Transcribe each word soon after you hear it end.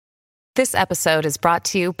This episode is brought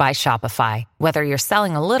to you by Shopify. Whether you're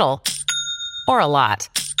selling a little or a lot,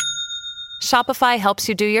 Shopify helps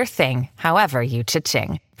you do your thing, however you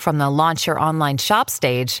cha-ching. From the launch your online shop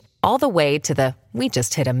stage, all the way to the we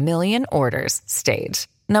just hit 1 million orders stage.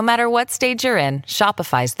 No matter what stage you're in,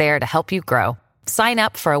 Shopify's there to help you grow. Sign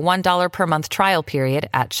up for a $1 per month trial period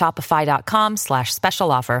at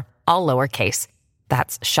shopify.com/special offer, all lowercase.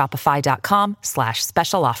 That's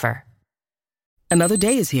shopify.com/special offer. Another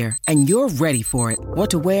day is here, and you're ready for it. What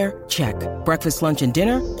to wear? Check. Breakfast, lunch, and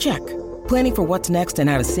dinner? Check. Planning for what's next and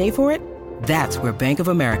how to save for it? That's where Bank of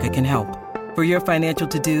America can help. For your financial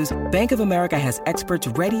to-dos, Bank of America has experts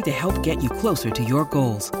ready to help get you closer to your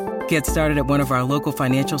goals. Get started at one of our local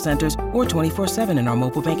financial centers or 24/7 in our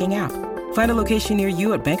mobile banking app. Find a location near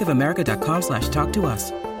you at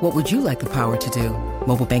bankofamerica.com/talktous. What would you like the power to do?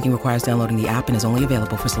 Mobile banking requires downloading the app and is only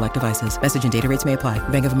available for select devices. Message and data rates may apply.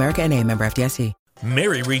 Bank of America N.A., member FDIC.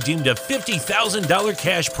 Mary redeemed a $50,000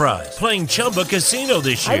 cash prize playing Chumba Casino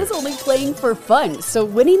this year. I was only playing for fun, so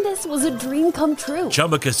winning this was a dream come true.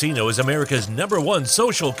 Chumba Casino is America's #1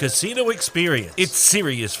 social casino experience. It's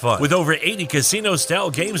serious fun. With over 80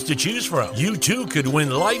 casino-style games to choose from, you too could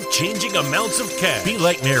win life-changing amounts of cash. Be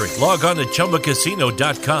like Mary. Log on to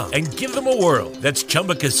ChumbaCasino.com and give them a whirl. That's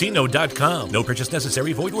ChumbaCasino.com. No purchase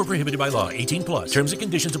necessary. Void or prohibited by law. 18+. Terms and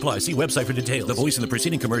conditions apply. See website for details. The voice in the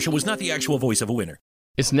preceding commercial was not the actual voice of a winner.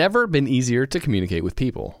 It's never been easier to communicate with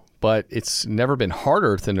people, but it's never been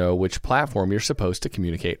harder to know which platform you're supposed to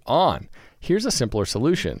communicate on. Here's a simpler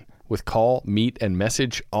solution. With call, meet, and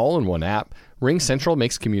message all in one app, RingCentral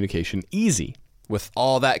makes communication easy. With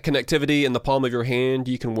all that connectivity in the palm of your hand,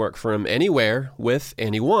 you can work from anywhere with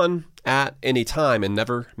anyone at any time and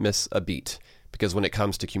never miss a beat. Because when it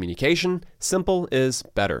comes to communication, simple is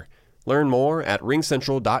better. Learn more at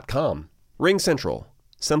ringcentral.com. RingCentral.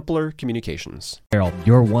 Simpler communications.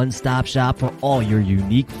 Your one-stop shop for all your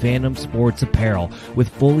unique fandom sports apparel with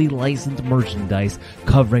fully licensed merchandise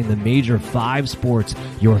covering the major 5 sports,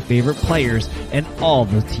 your favorite players, and all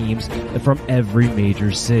the teams from every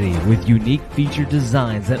major city with unique featured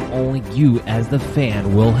designs that only you as the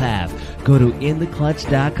fan will have. Go to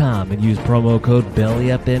intheclutch.com and use promo code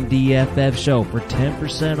BELLYUPMDFF show for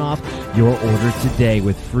 10% off your order today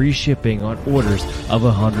with free shipping on orders of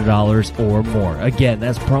 $100 or more. Again,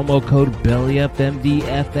 that's promo code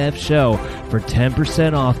BELLYUPMDFF show for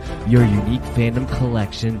 10% off your unique fandom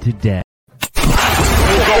collection today.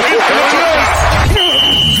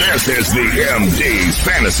 This is the MD's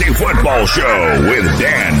Fantasy Football Show with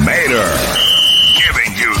Dan Mater.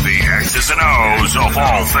 Giving you the X's and O's of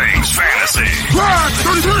all things fantasy.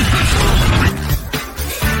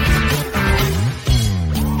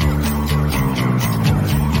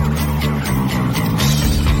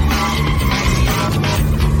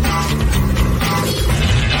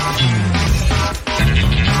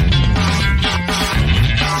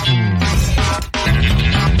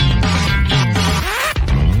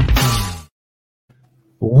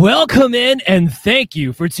 Welcome in, and thank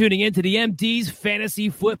you for tuning in to the MD's Fantasy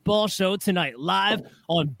Football Show tonight, live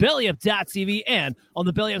on BellyUp.tv and on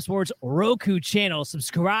the Belly Up Sports Roku channel.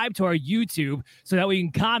 Subscribe to our YouTube so that we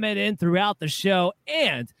can comment in throughout the show,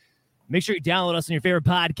 and make sure you download us on your favorite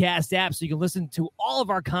podcast app so you can listen to all of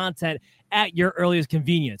our content at your earliest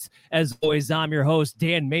convenience. As always, I'm your host,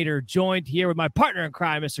 Dan Mater, joined here with my partner in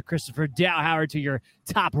crime, Mr. Christopher Dow Howard, to your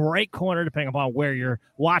top right corner, depending upon where you're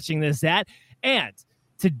watching this at. And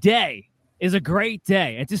today is a great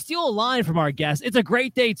day. And to steal a line from our guest, it's a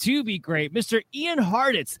great day to be great. Mr. Ian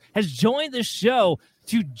Hartitz has joined the show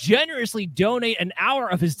to generously donate an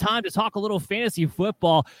hour of his time to talk a little fantasy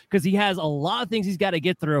football because he has a lot of things he's got to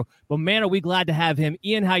get through. But, man, are we glad to have him.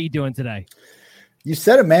 Ian, how you doing today? You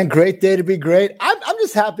said it, man. Great day to be great. I'm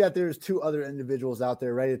just happy that there's 2 other individuals out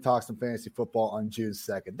there ready to talk some fantasy football on June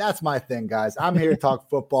 2nd. That's my thing, guys. I'm here to talk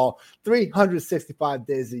football 365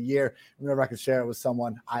 days a year. Whenever I can share it with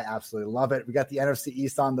someone, I absolutely love it. We got the NFC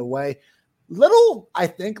East on the way. Little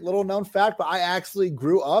known fact, but I actually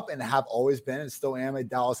grew up and have always been and still am a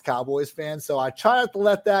Dallas Cowboys fan. So I try not to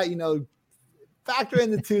let that, factor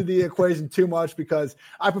into the equation too much because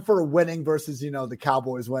I prefer winning versus, the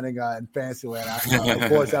Cowboys winning in fantasy land. Of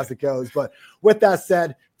course, as it goes. But with that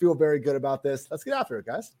said, feel very good about this. Let's get after it,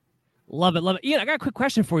 guys. Love it. Ian, I got a quick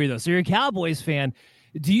question for you, though. So you're a Cowboys fan.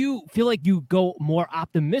 Do you feel like you go more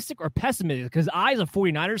optimistic or pessimistic? Because I, as a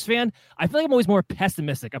 49ers fan, I feel like I'm always more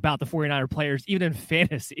pessimistic about the 49er players, even in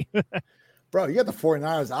fantasy. Bro, you got the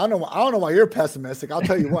 49ers. I don't know why you're pessimistic. I'll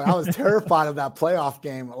tell you what, I was terrified of that playoff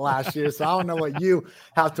game last year, so I don't know what you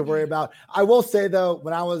have to worry about. I will say, though,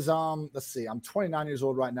 when I was, I'm 29 years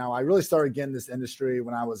old right now. I really started getting this industry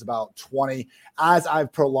when I was about 20. As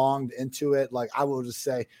I've prolonged into it, like, I will just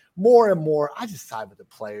say more and more, I just side with the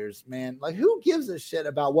players, man. Like, who gives a shit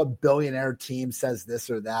about what billionaire team says this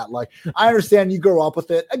or that? Like, I understand you grow up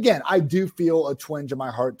with it. Again, I do feel a twinge in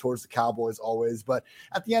my heart towards the Cowboys always, but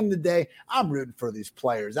at the end of the day, I'm rooting for these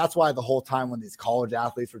players. That's why the whole time when these college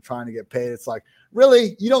athletes were trying to get paid, it's like,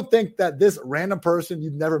 really? You don't think that this random person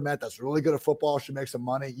you've never met that's really good at football should make some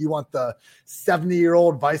money? You want the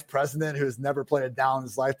 70-year-old vice president who has never played a down in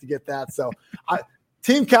his life to get that? So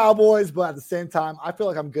Team Cowboys, but at the same time, I feel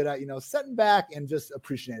like I'm good at, setting back and just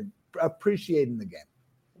appreciating the game.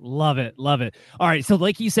 Love it. Love it. All right. So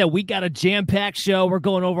like you said, we got a jam-packed show. We're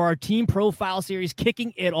going over our team profile series,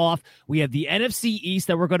 kicking it off. We have the NFC East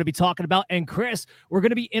that we're going to be talking about. And Chris, we're going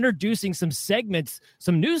to be introducing some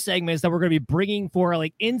new segments that we're going to be bringing for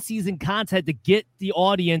like in-season content to get the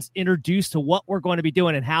audience introduced to what we're going to be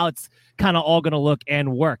doing and how it's kind of all going to look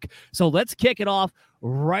and work. So let's kick it off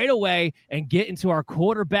right away and get into our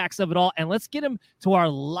quarterbacks of it all. And let's get them to our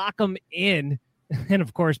lock 'em in. And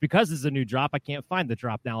of course, because this is a new drop, I can't find the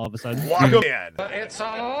drop now all of a sudden. Lock 'em in. It's a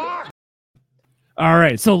lock. All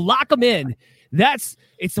right. So lock 'em in.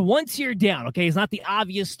 It's a one tier down. Okay. It's not the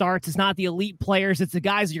obvious starts. It's not the elite players. It's the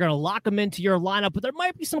guys you're going to lock them into your lineup, but there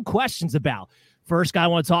might be some questions about. First guy I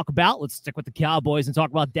want to talk about, let's stick with the Cowboys and talk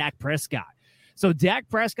about Dak Prescott. So Dak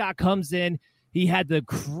Prescott comes in. He had the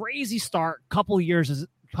crazy start a couple years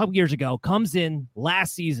ago, comes in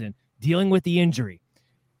last season dealing with the injury.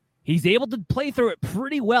 He's able to play through it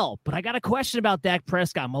pretty well, but I got a question about Dak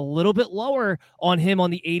Prescott. I'm a little bit lower on him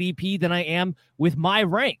on the ADP than I am with my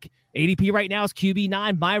rank. ADP right now is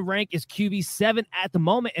QB9. My rank is QB7 at the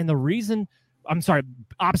moment, and the reason,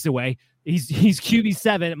 opposite way. He's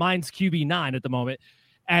QB7. Mine's QB9 at the moment,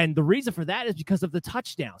 and the reason for that is because of the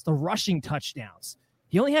touchdowns, the rushing touchdowns.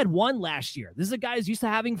 He only had one last year. This is a guy who's used to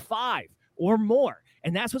having 5 or more,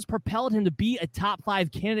 and that's what's propelled him to be a top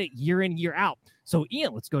 5 candidate year in, year out. So,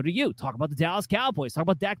 Ian, let's go to you. Talk about the Dallas Cowboys. Talk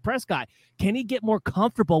about Dak Prescott. Can he get more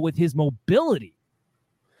comfortable with his mobility?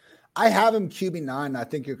 I have him QB9. I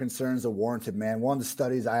think your concerns are warranted, man. One of the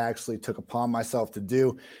studies I actually took upon myself to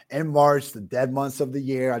do in March, the dead months of the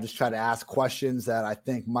year, I just try to ask questions that I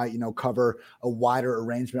think might, cover a wider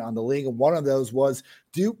arrangement on the league. And one of those was,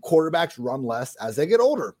 do quarterbacks run less as they get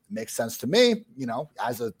older? It makes sense to me,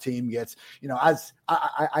 as a team gets, as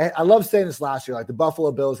I love saying this last year, like the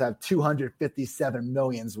Buffalo Bills have 257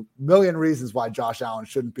 million reasons why Josh Allen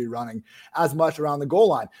shouldn't be running as much around the goal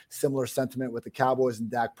line. Similar sentiment with the Cowboys and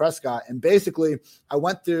Dak Prescott. And basically, I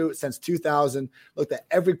went through since 2000, looked at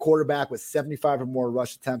every quarterback with 75 or more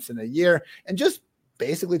rush attempts in a year, and just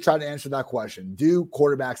basically tried to answer that question. Do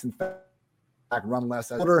quarterbacks in fact run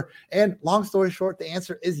less as older? And long story short, the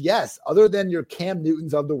answer is yes. Other than your Cam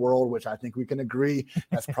Newtons of the world, which I think we can agree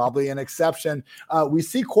that's probably an exception, we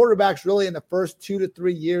see quarterbacks really in the first 2 to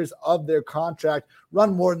 3 years of their contract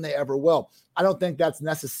run more than they ever will. I don't think that's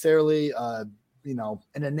necessarily an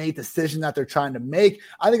innate decision that they're trying to make.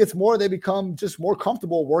 I think it's more they become just more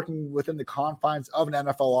comfortable working within the confines of an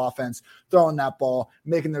NFL offense, throwing that ball,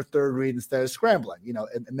 making their third read instead of scrambling.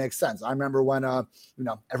 It makes sense. I remember when,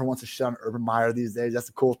 everyone wants to shut on Urban Meyer these days. That's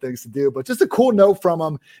the cool things to do. But just a cool note from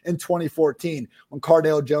him in 2014 when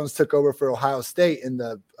Cardale Jones took over for Ohio State in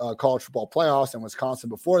the college football playoffs and Wisconsin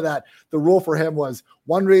before that. The rule for him was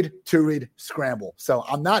 1 read, 2 read, scramble. So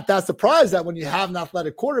I'm not that surprised that when you have an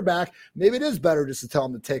athletic quarterback, maybe it is better just to tell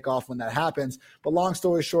him to take off when that happens. But long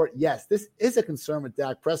story short, yes, this is a concern with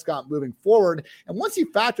Dak Prescott moving forward. And once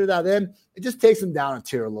you factor that in, it just takes him down a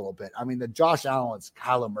tier a little bit. I mean, the Josh Allen's,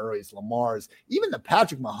 Kyler Murray's, Lamar's, even the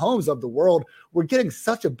Patrick Mahomes of the world, we're getting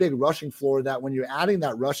such a big rushing floor that when you're adding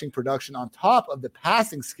that rushing production on top of the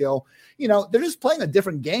passing skill, they're just playing a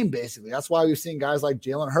different game, basically. That's why we've seen guys like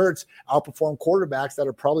Jalen Hurts outperform quarterbacks that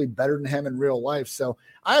are probably better than him in real life. So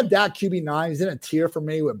I have Dak QB9. He's in a tier for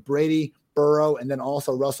me with Brady, Burrow, and then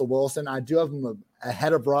also Russell Wilson. I do have him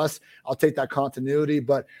ahead of Russ. I'll take that continuity,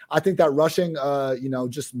 but I think that rushing,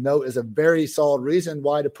 just note is a very solid reason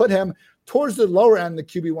why to put him towards the lower end of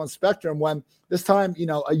the QB1 spectrum when this time,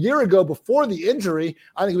 a year ago before the injury,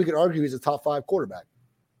 I think we could argue he's a top 5 quarterback.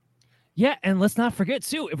 Yeah, and let's not forget,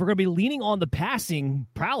 too, if we're going to be leaning on the passing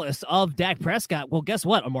prowess of Dak Prescott, well, guess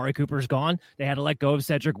what? Amari Cooper's gone. They had to let go of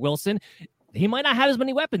Cedric Wilson. He might not have as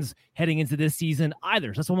many weapons heading into this season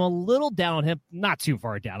either. So that's why I'm a little down on him. Not too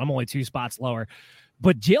far down. I'm only 2 spots lower.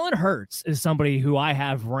 But Jalen Hurts is somebody who I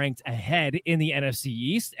have ranked ahead in the NFC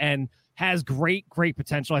East. And has great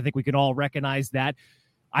potential. I think we can all recognize that.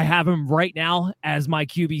 I have him right now as my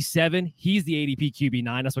QB7. He's the ADP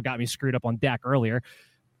QB9. That's what got me screwed up on Dak earlier.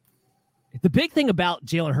 The big thing about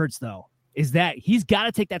Jalen Hurts, though, is that he's got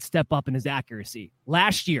to take that step up in his accuracy.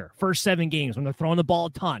 Last year, first 7 games, when they're throwing the ball a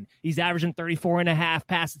ton, he's averaging 34.5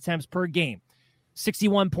 pass attempts per game,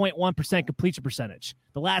 61.1% completion percentage.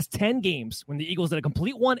 The last 10 games, when the Eagles did a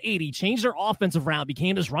complete 180, changed their offensive round,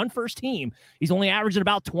 became this run-first team, he's only averaging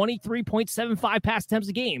about 23.75 pass attempts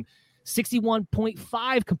a game,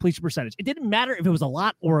 61.5 completion percentage. It didn't matter if it was a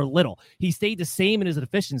lot or a little. He stayed the same in his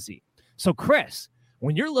efficiency. So, Chris,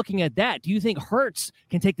 when you're looking at that, do you think Hurts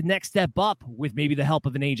can take the next step up with maybe the help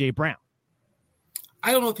of an A.J. Brown?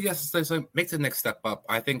 I don't know if he has to make the next step up.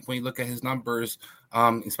 I think when you look at his numbers,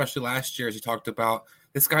 especially last year, as you talked about,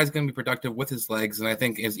 this guy's going to be productive with his legs. And I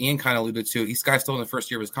think, as Ian kind of alluded to, this guy's still in the first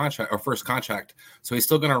year of his contract, or first contract. So he's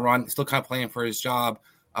still going to run, still kind of playing for his job.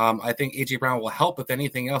 I think A.J. Brown will help, if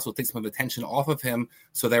anything else, will take some of the attention off of him.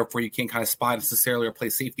 So therefore, you can't kind of spot necessarily or play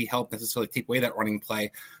safety help necessarily take away that running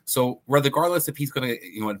play. So regardless if he's going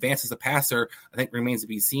to advance as a passer, I think remains to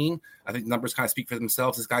be seen. I think the numbers kind of speak for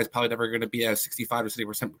themselves. This guy's probably never going to be a 65 or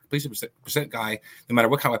 70% completion percent guy, no matter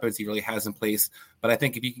what kind of weapons he really has in place. But I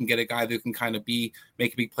think if you can get a guy that can kind of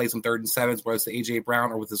make big plays on 3rd and 7s, whether it's the A.J.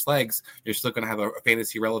 Brown or with his legs, you're still going to have a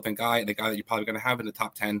fantasy relevant guy and a guy that you're probably going to have in the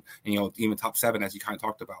top 10 and even top 7, as you kind of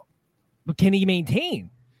talked about. But can he maintain?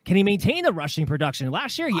 Can he maintain the rushing production?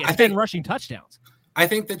 Last year, he had 10 rushing touchdowns. I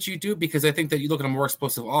think that you do, because I think that you look at a more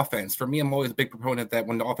explosive offense. For me, I'm always a big proponent that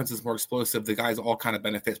when the offense is more explosive, the guys all kind of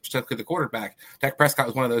benefit, particularly the quarterback. Dak Prescott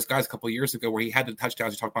was one of those guys a couple of years ago where he had the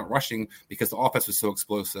touchdowns you talk about rushing because the offense was so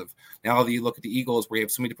explosive. Now that you look at the Eagles, where you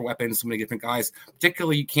have so many different weapons, so many different guys,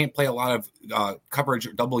 particularly you can't play a lot of coverage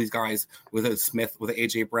or double these guys with a Smith, with an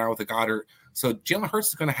A.J. Brown, with a Goddard. So Jalen Hurts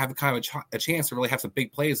is going to have kind of a chance to really have some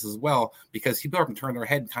big plays as well, because people can turn their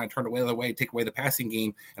head and kind of turn away the other way, take away the passing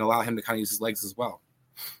game, and allow him to kind of use his legs as well.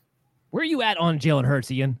 Where are you at on Jalen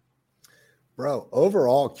Hurts, Ian? Bro,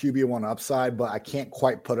 overall QB1 upside, but I can't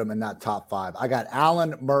quite put him in that top 5. I got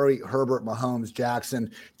Allen, Murray, Herbert, Mahomes,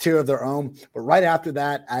 Jackson, tier of their own. But right after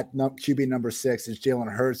that, at QB number 6 is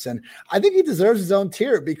Jalen Hurts. And I think he deserves his own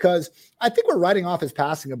tier, because I think we're writing off his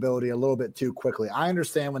passing ability a little bit too quickly. I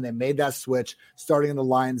understand when they made that switch starting in the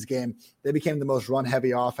Lions game, they became the most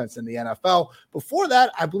run-heavy offense in the NFL. Before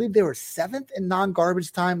that, I believe they were 7th in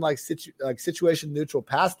non-garbage time, like situation-neutral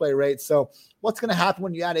pass play rate. So what's going to happen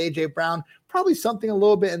when you add A.J. Brown? Probably something a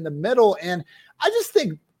little bit in the middle. And I just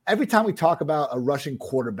think every time we talk about a rushing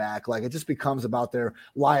quarterback, like, it just becomes about their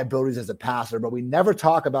liabilities as a passer, but we never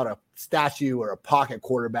talk about a statue or a pocket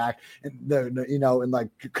quarterback and like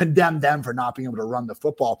condemn them for not being able to run the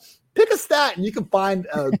football. Pick a stat and you can find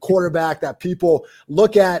a quarterback that people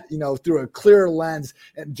look at, through a clear lens,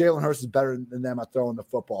 and Jalen Hurts is better than them at throwing the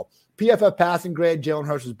football. PFF passing grade, Jalen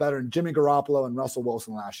Hurts was better than Jimmy Garoppolo and Russell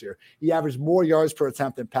Wilson last year. He averaged more yards per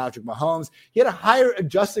attempt than Patrick Mahomes. He had a higher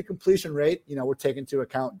adjusted completion rate. We're taking into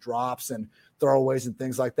account drops and throwaways and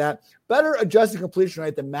things like that. Better adjusted completion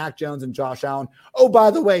rate than Mac Jones and Josh Allen. Oh, by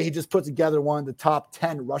the way, he just put together one of the top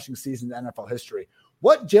 10 rushing seasons in NFL history.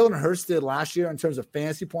 What Jalen Hurts did last year in terms of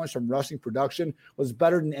fantasy points from rushing production was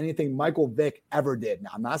better than anything Michael Vick ever did. Now,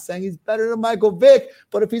 I'm not saying he's better than Michael Vick,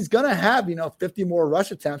 but if he's going to have, 50 more rush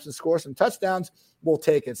attempts and score some touchdowns, we'll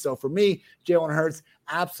take it. So for me, Jalen Hurts,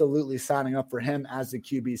 absolutely signing up for him as the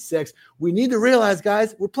QB6. We need to realize,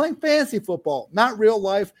 guys, we're playing fantasy football, not real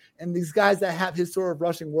life. And these guys that have his sort of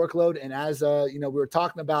rushing workload, and as we were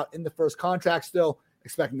talking about in the first contract, still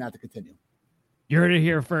expecting that to continue. You heard it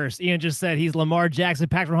here first. Ian just said he's Lamar Jackson,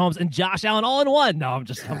 Patrick Mahomes, and Josh Allen all in one. No, I'm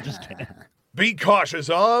just kidding. Be cautious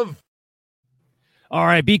of. All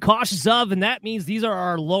right, be cautious of, and that means these are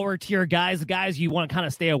our lower tier guys, the guys you want to kind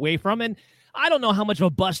of stay away from. And I don't know how much of a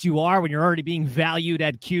bust you are when you're already being valued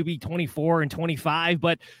at QB 24 and 25,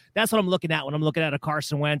 but that's what I'm looking at when I'm looking at a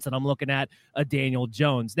Carson Wentz and I'm looking at a Daniel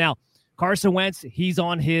Jones. Now, Carson Wentz, he's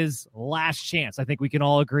on his last chance. I think we can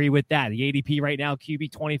all agree with that. The ADP right now,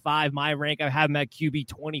 QB 25. My rank, I have him at QB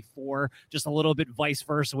 24, just a little bit vice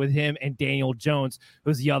versa with him and Daniel Jones,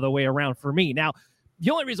 who's the other way around for me. Now,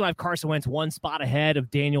 the only reason why I have Carson Wentz one spot ahead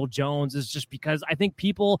of Daniel Jones is just because I think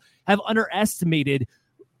people have underestimated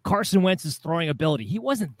Carson Wentz's throwing ability. He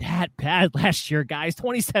wasn't that bad last year, guys.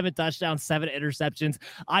 27 touchdowns, 7 interceptions.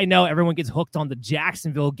 I know everyone gets hooked on the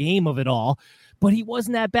Jacksonville game of it all, but he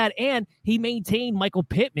wasn't that bad. And he maintained Michael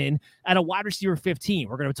Pittman at a wide receiver 15.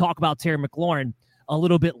 We're going to talk about Terry McLaurin a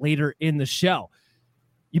little bit later in the show.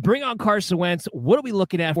 You bring on Carson Wentz. What are we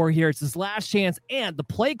looking at for here? It's his last chance, and the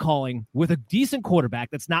play calling with a decent quarterback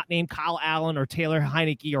that's not named Kyle Allen or Taylor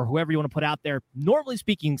Heineke or whoever you want to put out there. Normally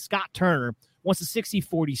speaking, Scott Turner wants a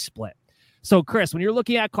 60-40 split. So, Chris, when you're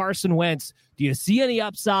looking at Carson Wentz, do you see any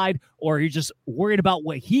upside, or are you just worried about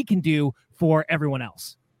what he can do for everyone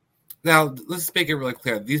else? Now, let's make it really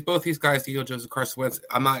clear. Both these guys, Daniel Jones and Carson Wentz,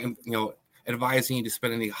 I'm not, advising you to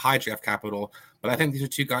spend any high draft capital, but I think these are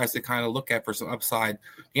two guys to kind of look at for some upside.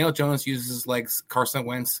 Daniel Jones uses his legs. Carson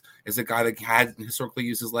Wentz is a guy that had historically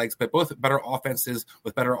used his legs, but both better offenses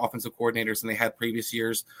with better offensive coordinators than they had previous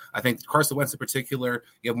years. I think Carson Wentz in particular,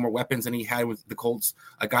 you have more weapons than he had with the Colts,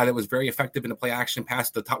 a guy that was very effective in the play action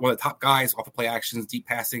pass, one of the top guys off of play actions, deep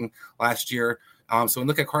passing last year. So when you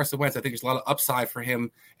look at Carson Wentz, I think there's a lot of upside for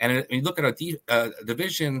him. And when you look at a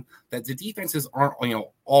division that the defenses aren't,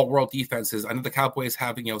 all world defenses. I know the Cowboys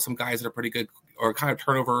have, some guys that are pretty good or kind of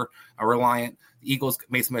turnover reliant. The Eagles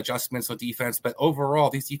made some adjustments on defense, but overall,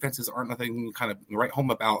 these defenses aren't nothing you kind of write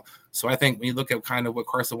home about. So I think when you look at kind of what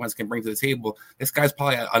Carson Wentz can bring to the table, this guy's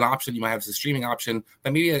probably an option you might have as a streaming option,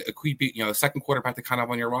 but maybe a creepy, second quarterback to kind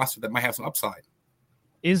of on your roster that might have some upside.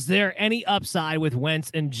 Is there any upside with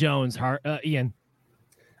Wentz and Jones, Ian?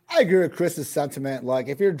 I agree with Chris's sentiment. Like,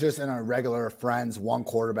 if you're just in a regular friends, one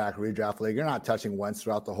quarterback redraft league, you're not touching Wentz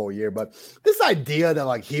throughout the whole year. But this idea that,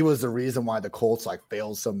 like, he was the reason why the Colts,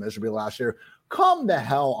 failed so miserably last year, come the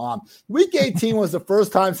hell on. Week 18 was the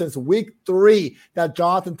first time since week 3 that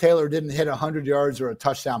Jonathan Taylor didn't hit 100 yards or a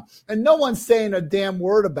touchdown. And no one's saying a damn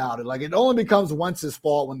word about it. Like, it only becomes Wentz's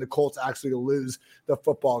fault when the Colts actually lose the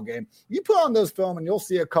football game. You put on those film and you'll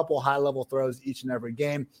see a couple high-level throws each and every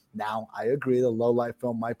game. Now, I agree the low-light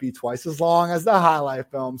film might be twice as long as the highlight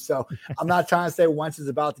film. So I'm not trying to say Wentz is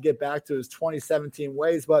about to get back to his 2017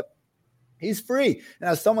 ways, but he's free. And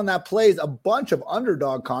as someone that plays a bunch of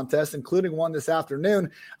underdog contests, including one this afternoon,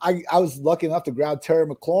 I was lucky enough to grab Terry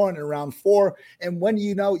McLaurin in round 4. And when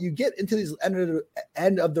you get into these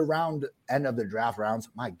end of the draft rounds,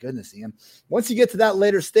 my goodness, Ian, once you get to that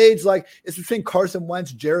later stage, it's between Carson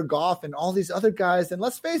Wentz, Jared Goff, and all these other guys. And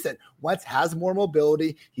let's face it, Wentz has more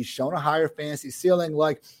mobility. He's shown a higher fantasy ceiling.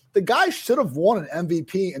 The guy should have won an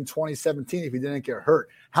MVP in 2017 if he didn't get hurt.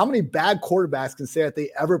 How many bad quarterbacks can say that they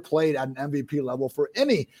ever played at an MVP level for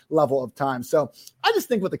any level of time? So I just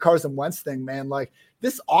think with the Carson Wentz thing, man,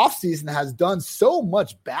 this offseason has done so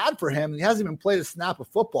much bad for him, and he hasn't even played a snap of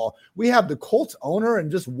football. We have the Colts owner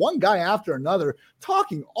and just one guy after another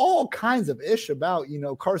talking all kinds of ish about,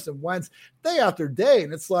 Carson Wentz day after day.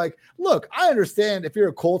 And it's like, look, I understand if you're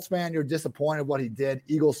a Colts fan, you're disappointed what he did,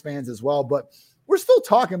 Eagles fans as well, but we're still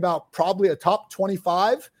talking about probably a top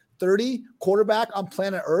 25, 30 quarterback on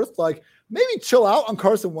planet Earth. Maybe chill out on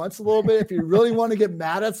Carson Wentz a little bit. If you really want to get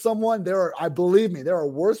mad at someone, believe me, there are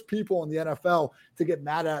worse people in the NFL to get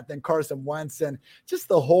mad at than Carson Wentz, and just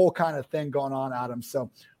the whole kind of thing going on, Adam.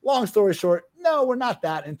 So long story short, no, we're not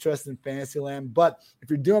that interested in Fantasyland, but if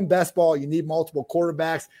you're doing best ball, you need multiple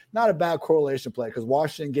quarterbacks. Not a bad correlation play because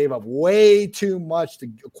Washington gave up way too much to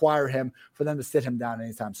acquire him for them to sit him down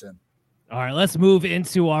anytime soon. All right, let's move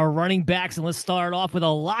into our running backs, and let's start off with a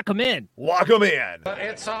lock 'em in. Lock 'em in.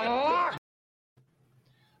 It's a lock.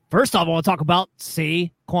 First off, I want to talk about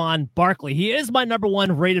Saquon Barkley. He is my number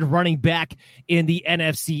 1 rated running back in the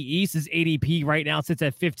NFC East. His ADP right now sits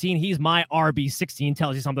at 15. He's my RB16.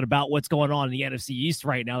 Tells you something about what's going on in the NFC East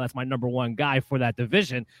right now. That's my number 1 guy for that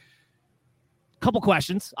division. Couple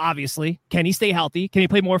questions, obviously. Can he stay healthy? Can he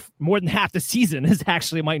play more than half the season is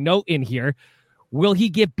actually my note in here. Will he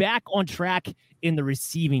get back on track in the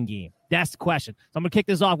receiving game? That's the question. So I'm going to kick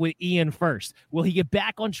this off with Ian first. Will he get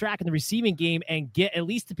back on track in the receiving game and get at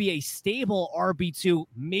least to be a stable RB2,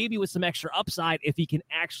 maybe with some extra upside if he can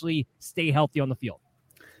actually stay healthy on the field?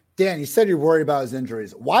 Dan, you said you're worried about his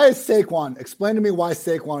injuries. Why is Saquon? Explain to me why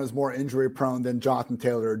Saquon is more injury prone than Jonathan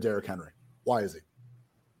Taylor or Derrick Henry. Why is he?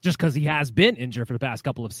 Just because he has been injured for the past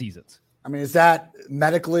couple of seasons. I mean, is that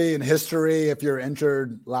medically in history, if you're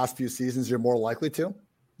injured last few seasons, you're more likely to?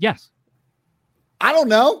 Yes. I don't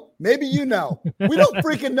know. Maybe you know. We don't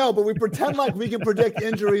freaking know, but we pretend like we can predict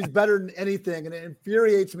injuries better than anything, and it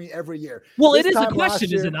infuriates me every year. Well, it is a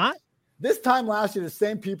question, is it not? This time last year, the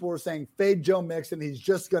same people were saying, fade Joe Mixon, he's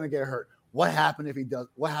just going to get hurt. What happens if he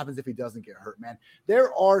doesn't get hurt, man?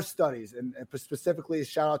 There are studies, and specifically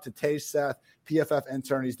shout out to Tage Seth, PFF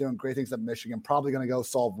intern. He's doing great things at Michigan, probably going to go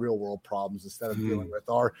solve real world problems instead of dealing with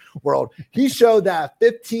our world. He showed that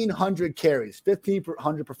 1,500 carries,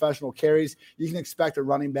 1,500 professional carries, you can expect a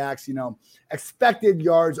running back's, expected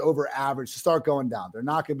yards over average to start going down. They're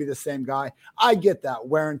not going to be the same guy. I get that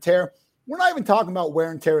wear and tear. We're not even talking about wear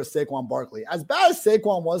and tear of Saquon Barkley. As bad as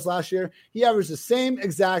Saquon was last year, he averaged the same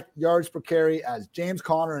exact yards per carry as James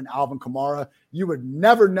Conner and Alvin Kamara. You would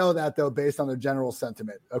never know that, though, based on the general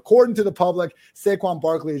sentiment. According to the public, Saquon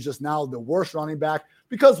Barkley is just now the worst running back.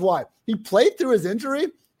 Because why? He played through his injury.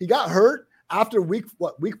 He got hurt after week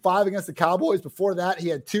 5 against the Cowboys. Before that, he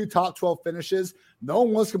had 2 top 12 finishes. No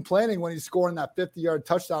one was complaining when he's scoring that 50-yard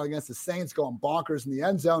touchdown against the Saints, going bonkers in the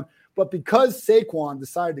end zone. But because Saquon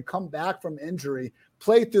decided to come back from injury,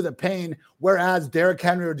 play through the pain, whereas Derrick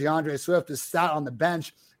Henry or DeAndre Swift is sat on the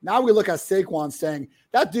bench, now we look at Saquon saying,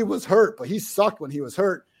 that dude was hurt, but he sucked when he was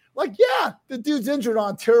hurt. Like, yeah, the dude's injured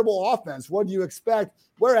on terrible offense. What do you expect?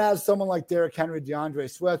 Whereas someone like Derrick Henry, DeAndre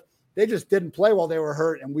Swift, they just didn't play while they were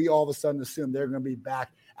hurt, and we all of a sudden assume they're going to be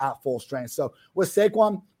back at full strength. So with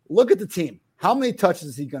Saquon, look at the team. How many touches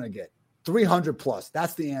is he going to get? 300 plus.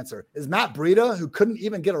 That's the answer. Is Matt Breida, who couldn't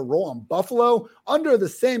even get a role in Buffalo, under the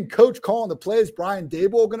same coach calling the plays, Brian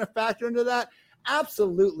Daboll, going to factor into that?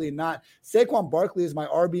 Absolutely not. Saquon Barkley is my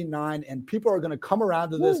RB9, and people are going to come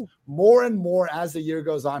around to this more and more as the year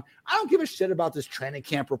goes on. I don't give a shit about this training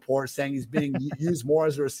camp report saying he's being used more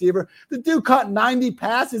as a receiver. The dude caught 90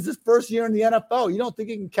 passes his first year in the NFL. You don't think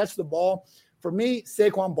he can catch the ball? For me,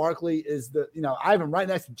 Saquon Barkley is I have him right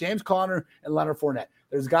next to James Conner and Leonard Fournette.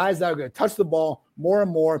 There's guys that are going to touch the ball more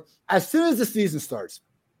and more as soon as the season starts.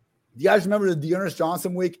 Do you guys remember the Dearness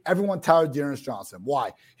Johnson week? Everyone touted Dearness Johnson.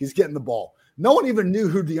 Why? He's getting the ball. No one even knew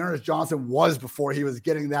who Dearness Johnson was before he was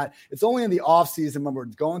getting that. It's only in the offseason when we're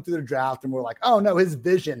going through the draft and we're like, oh, no, his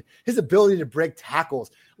vision, his ability to break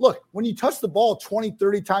tackles. Look, when you touch the ball 20,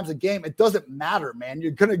 30 times a game, it doesn't matter, man.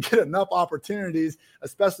 You're going to get enough opportunities,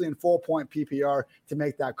 especially in full-point PPR, to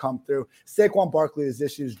make that come through. Saquon Barkley is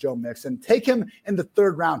this year's Joe Mixon. Take him in the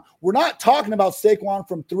 3rd round. We're not talking about Saquon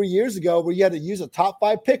from 3 years ago where you had to use a top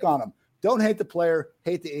 5 pick on him. Don't hate the player,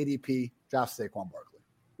 hate the ADP, draft Saquon Barkley.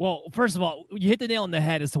 Well, first of all, you hit the nail on the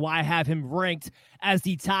head as to why I have him ranked as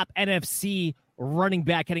the top NFC running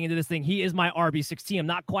back heading into this thing. He is my RB16. I'm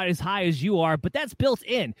not quite as high as you are, but that's built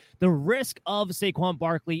in. The risk of Saquon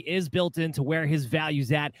Barkley is built into where his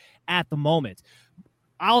value's at the moment.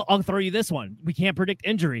 I'll throw you this one. We can't predict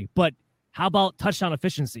injury, but how about touchdown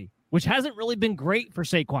efficiency, which hasn't really been great for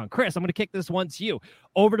Saquon? Chris, I'm going to kick this one to you.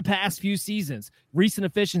 Over the past few seasons, recent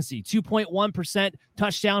efficiency, 2.1%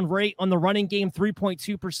 touchdown rate on the running game,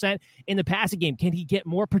 3.2% in the passing game. Can he get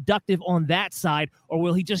more productive on that side, or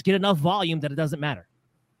will he just get enough volume that it doesn't matter?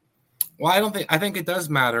 Well, I think it does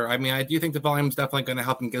matter. I mean, I do think the volume is definitely going to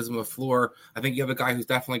help and gives him a floor. I think you have a guy who's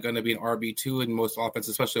definitely going to be an RB2 in most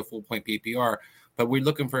offenses, especially a full point PPR. But we're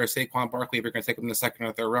looking for a Saquon Barkley. If you're going to take him in the 2nd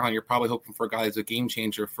or 3rd round, you're probably hoping for a guy who's a game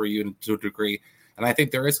changer for you to a degree. And I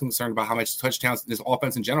think there is concern about how much touchdowns this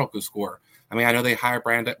offense in general could score. I mean, I know they hired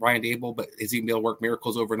Brian Daboll, but is he going to be able to work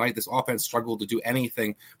miracles overnight? This offense struggled to do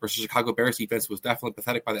anything versus Chicago Bears defense was definitely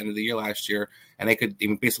pathetic by the end of the year last year. And they could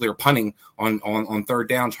even basically were punting on 3rd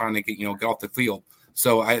down trying to get off the field.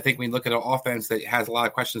 So I think when you look at an offense that has a lot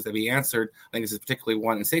of questions to be answered, I think this is particularly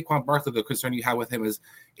one. And Saquon Barkley, the concern you have with him is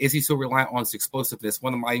he so reliant on his explosiveness?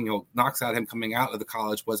 One of my knocks at him coming out of the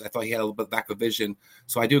college was I thought he had a little bit of lack of vision.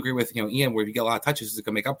 So I do agree with Ian, where if you get a lot of touches, it's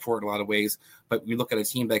going to make up for it in a lot of ways. But we look at a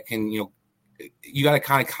team that can you got to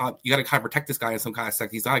kind of protect this guy in some kind of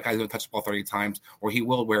sector. He's not a guy who's going to touch the ball 30 times, or he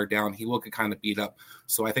will wear down. He will get kind of beat up.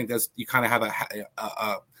 So I think you kind of have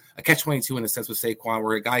a catch-22 in a sense with Saquon,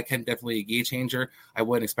 where a guy can definitely a game changer. I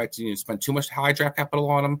wouldn't expect to spend too much high draft capital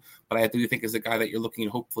on him, but I do think is a guy that you're looking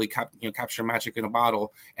to hopefully capture magic in a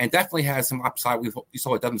bottle, and definitely has some upside. You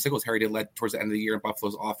saw what Devin Singletary did led towards the end of the year in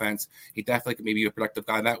Buffalo's offense. He definitely could maybe be a productive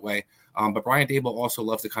guy that way. But Brian Daboll also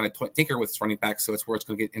loves to kind of tinker with his running backs, so it's where it's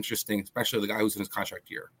going to get interesting, especially the guy who's in his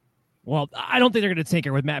contract year. Well, I don't think they're going to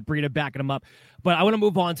tinker with Matt Breida backing him up, but I want to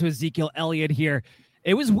move on to Ezekiel Elliott here.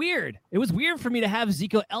 It was weird. It was weird for me to have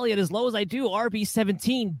Ezekiel Elliott as low as I do,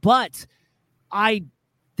 RB17, but I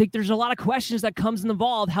think there's a lot of questions that comes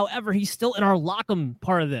involved. However, he's still in our lock-em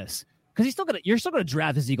part of this because you're still going to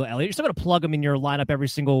draft Ezekiel Elliott. You're still going to plug him in your lineup every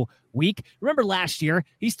single week. Remember last year,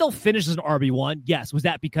 he still finished as an RB1. Yes, was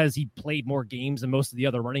that because he played more games than most of the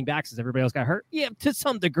other running backs as everybody else got hurt? Yeah, to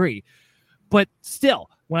some degree. But still,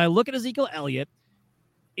 when I look at Ezekiel Elliott,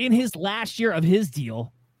 in his last year of his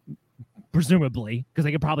deal, presumably, because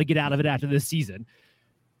they could probably get out of it after this season,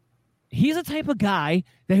 he's a type of guy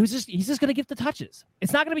that he's just going to get the touches.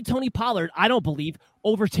 It's not going to be Tony Pollard, I don't believe,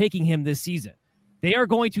 overtaking him this season. They are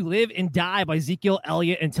going to live and die by Ezekiel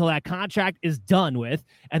Elliott until that contract is done with,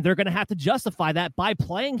 and they're going to have to justify that by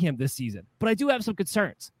playing him this season. But I do have some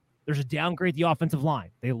concerns. There's a downgrade the offensive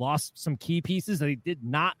line. They lost some key pieces that they did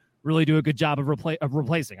not really do a good job of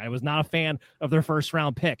replacing. I was not a fan of their first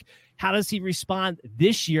round pick. How does he respond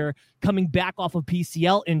this year coming back off of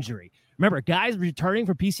PCL injury? Remember, guys returning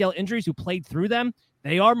from PCL injuries who played through them,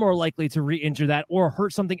 they are more likely to re-injure that or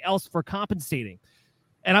hurt something else for compensating.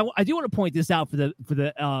 And I do want to point this out for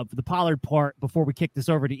the Pollard part before we kick this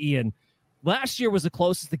over to Ian. Last year was the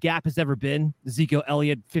closest the gap has ever been. Ezekiel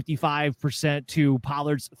Elliott 55% to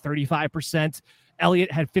Pollard's 35%.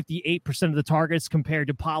 Elliott had 58% of the targets compared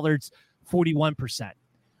to Pollard's 41%.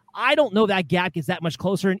 I don't know that gap gets that much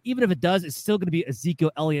closer, and even if it does, it's still going to be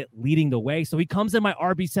Ezekiel Elliott leading the way. So he comes in my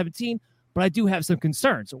RB17, but I do have some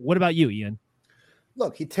concerns. What about you, Ian?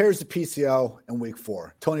 Look, he tears the PCO in week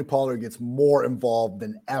 4. Tony Pollard gets more involved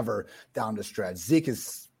than ever down the stretch. Zeke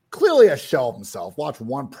is clearly a shell of himself. Watch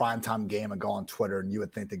one primetime game and go on Twitter, and you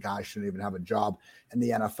would think the guy shouldn't even have a job in the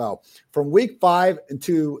NFL. From week 5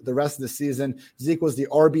 into the rest of the season, Zeke was the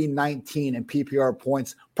RB19 in PPR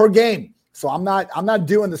points per game. So I'm not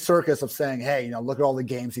doing the circus of saying, hey, look at all the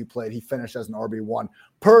games he played. He finished as an RB1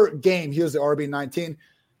 per game. He was the RB19.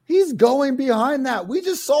 He's going behind that. We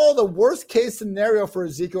just saw the worst case scenario for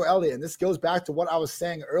Ezekiel Elliott. And this goes back to what I was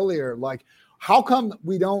saying earlier. Like, how come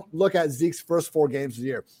we don't look at Zeke's first 4 games of the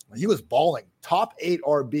year? He was balling, top 8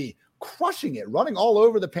 RB, crushing it, running all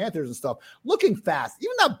over the Panthers and stuff, looking fast.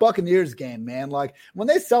 Even that Buccaneers game, man, like when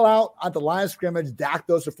they sell out at the line of scrimmage, Dak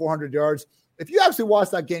goes for 400 yards. If you actually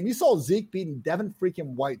watched that game, you saw Zeke beating Devin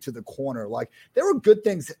freaking White to the corner. Like, there were good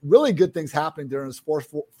things, really good things happening during his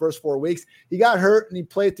first 4 weeks. He got hurt and he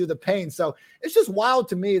played through the pain. So it's just wild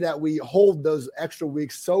to me that we hold those extra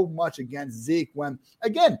weeks so much against Zeke when,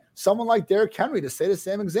 again, someone like Derrick Henry, to say the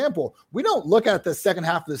same example, we don't look at the second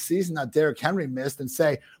half of the season that Derrick Henry missed and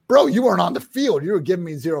say, bro, you weren't on the field. You were giving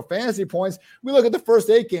me 0 fantasy points. We look at the first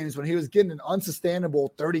 8 games when he was getting an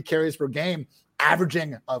unsustainable 30 carries per game,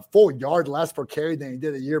 averaging a full yard less per carry than he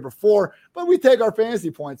did a year before. But we take our fantasy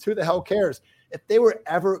points. Who the hell cares? If they were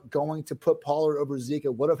ever going to put Pollard over Zeke,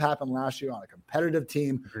 it would have happened last year on a competitive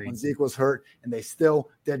team when Zeke was hurt, and they still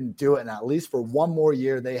didn't do it. And at least for one more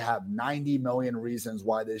year, they have 90 million reasons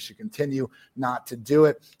why they should continue not to do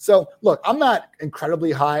it. So, look, I'm not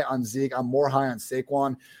incredibly high on Zeke. I'm more high on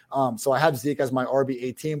Saquon. So I have Zeke as my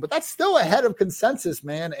RB18, but that's still ahead of consensus,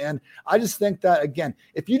 man. And I just think that, again,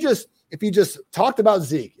 if you just talked about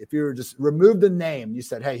Zeke, if you were just removed the name, you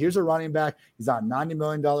said, hey, here's a running back. He's on a $90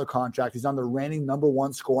 million contract. He's on the reigning number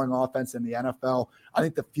 1 scoring offense in the NFL. I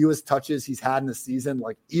think the fewest touches he's had in the season,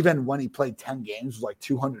 like even when he played 10 games, was like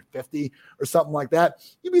 250 or something like that.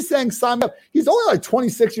 You'd be saying, sign me up. He's only like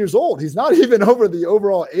 26 years old. He's not even over the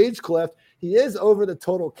overall age cliff. He is over the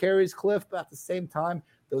total carries cliff, but at the same time,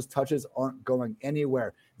 those touches aren't going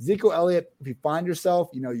anywhere. Ezekiel Elliott, if you find yourself,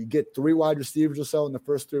 you get 3 wide receivers or so in the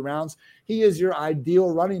first 3 rounds, he is your ideal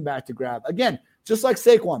running back to grab. Again, just like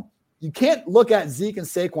Saquon, you can't look at Zeke and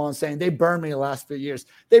Saquon saying they burned me the last few years.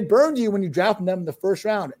 They burned you when you drafted them in the first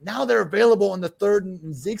round. Now they're available in the 3rd, and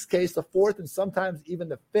in Zeke's case, the 4th, and sometimes even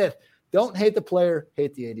the 5th. Don't hate the player,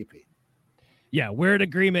 hate the ADP. Yeah, we're in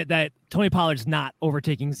agreement that Tony Pollard's not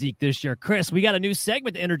overtaking Zeke this year. Chris, we got a new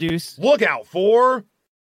segment to introduce. Look out for...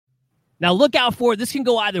 Now, look out for, this can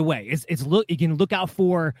go either way. You can look out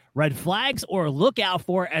for red flags or look out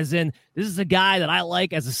for as in, this is a guy that I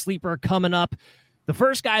like as a sleeper coming up. The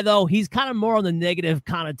first guy, though, he's kind of more on the negative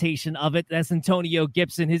connotation of it. That's Antonio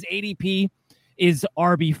Gibson. His ADP is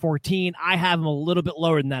RB14. I have him a little bit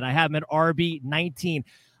lower than that. I have him at RB19.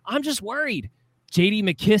 I'm just worried. J.D.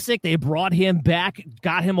 McKissick, they brought him back,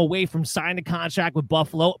 got him away from signing a contract with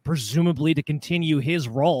Buffalo, presumably to continue his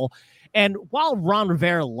role. And while Ron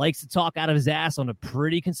Rivera likes to talk out of his ass on a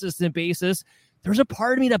pretty consistent basis, there's a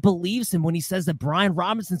part of me that believes him when he says that Brian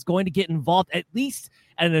Robinson's going to get involved at least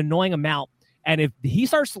at an annoying amount. And if he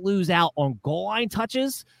starts to lose out on goal line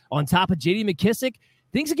touches on top of J.D. McKissick,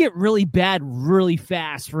 things will get really bad really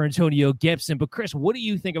fast for Antonio Gibson. But Chris, what do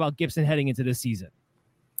you think about Gibson heading into this season?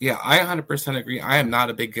 Yeah, I 100% agree. I am not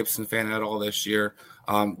a big Gibson fan at all this year.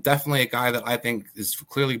 Definitely a guy that I think is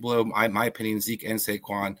clearly below, my opinion, Zeke and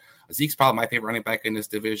Saquon. Zeke's probably my favorite running back in this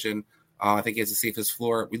division. I think he has the safest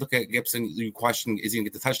floor. We look at Gibson, you question, is he going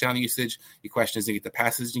to get the touchdown usage? You question, is he going to get the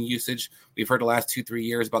passes usage? We've heard the last 2-3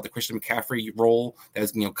 years about the Christian McCaffrey role that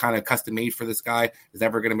is, kind of custom made for this guy. Is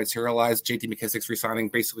never going to materialize. J.D. McKissick's re-signing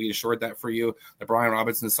basically ensured that for you. The Brian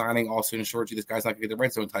Robinson signing also ensured you this guy's not going to get the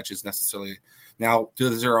red zone touches necessarily. Now,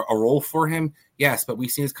 is there a role for him? Yes, but we've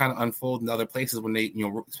seen this kind of unfold in other places when they,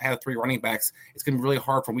 have 3 running backs. It's going to be really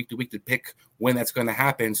hard from week to week to pick when that's going to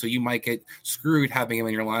happen. So you might get screwed having him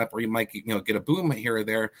in your lineup, or you might get a boom here or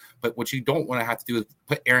there. But what you don't want to have to do is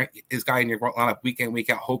put this guy in your lineup week in, week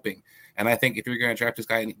out, hoping. And I think if you're going to draft this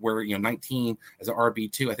guy where 19 as an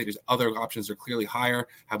RB2, I think there's other options that are clearly higher,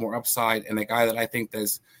 have more upside, and a guy that I think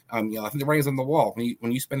does, I think the writing's on the wall.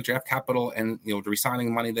 When you spend draft capital and the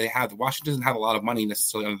resigning money they have, Washington doesn't have a lot of money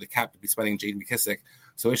necessarily under the cap to be spending J.D. McKissic.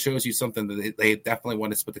 So it shows you something that they definitely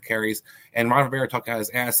want to split the carries. And Ron Rivera talking out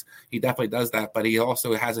his ass, he definitely does that, but he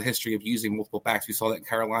also has a history of using multiple backs. We saw that in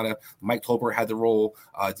Carolina. Mike Tolbert had the role,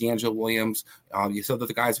 D'Angelo Williams. You saw that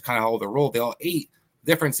the guys who kind of hold the role. They all ate.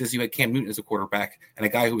 Difference is you had Cam Newton as a quarterback and a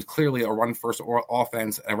guy who was clearly a run-first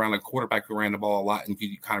offense around a quarterback who ran the ball a lot and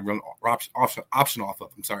you kind of run option off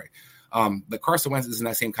of. I'm sorry. But Carson Wentz isn't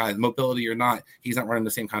that same kind of mobility or not. He's not running the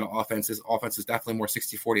same kind of offense. His offense is definitely more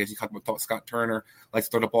 60-40, as you talked about. Scott Turner likes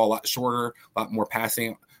to throw the ball a lot shorter, a lot more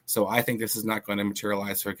passing. So I think this is not going to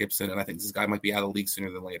materialize for Gibson, and I think this guy might be out of the league sooner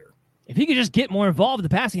than later. If he could just get more involved in the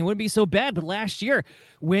passing, it wouldn't be so bad. But last year,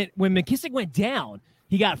 when McKissic went down,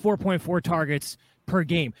 he got 4.4 targets per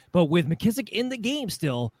game. But with McKissic in the game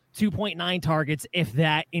still, 2.9 targets, if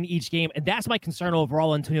that, in each game. And that's my concern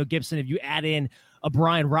overall, Antonio Gibson, if you add in a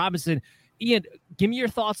Brian Robinson. Ian, give me your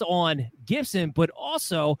thoughts on Gibson, but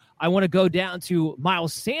also I want to go down to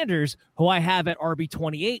Miles Sanders, who I have at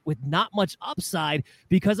RB28 with not much upside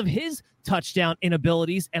because of his touchdown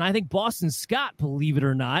inabilities. And I think Boston Scott, believe it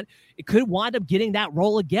or not, it could wind up getting that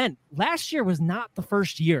role again. Last year was not the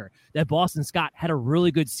first year that Boston Scott had a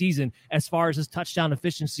really good season as far as his touchdown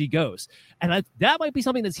efficiency goes. And that might be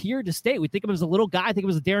something that's here to stay. We think of him as a little guy, think of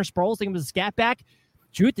him as a Darren Sproles, think of him as a scat back.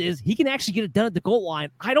 Truth is, he can actually get it done at the goal line.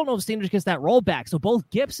 I don't know if Sanders gets that rollback. So both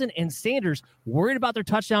Gibson and Sanders worried about their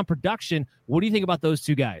touchdown production. What do you think about those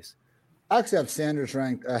two guys? I actually have Sanders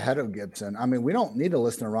ranked ahead of Gibson. I mean, we don't need to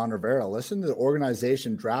listen to Ron Rivera. Listen to the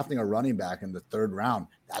organization drafting a running back in the third round.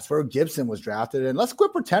 That's where Gibson was drafted. And let's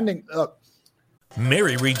quit pretending. Look,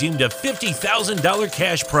 Mary redeemed a $50,000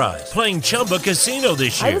 cash prize playing Chumba Casino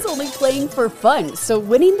this year. I was only playing for fun, so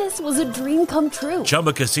winning this was a dream come true.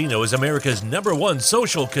 Chumba Casino is America's #1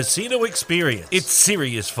 social casino experience. It's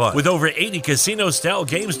serious fun. With over 80 casino-style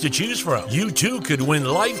games to choose from, you too could win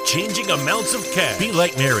life-changing amounts of cash. Be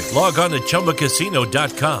like Mary. Log on to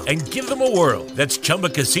ChumbaCasino.com and give them a whirl. That's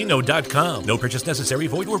ChumbaCasino.com. No purchase necessary.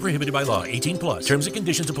 Void where prohibited by law. 18 plus. Terms and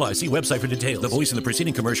conditions apply. See website for details. The voice in the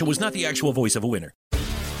preceding commercial was not the actual voice of a winner.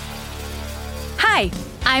 Hi,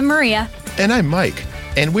 I'm Maria. And I'm Mike.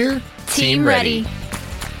 And we're Team Ready.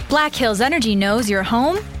 Black Hills Energy knows your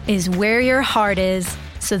home is where your heart is,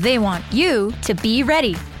 so they want you to be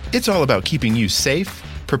ready. It's all about keeping you safe,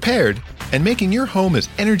 prepared, and making your home as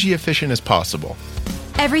energy efficient as possible.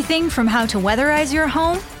 Everything from how to weatherize your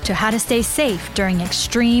home to how to stay safe during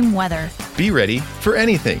extreme weather. Be ready for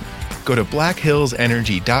anything. Go to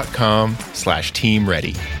blackhillsenergy.com/Team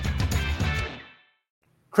Ready.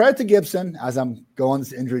 Credit to Gibson, as I'm going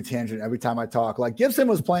this injury tangent every time I talk. Like, Gibson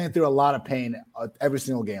was playing through a lot of pain every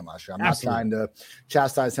single game last year. I'm not trying to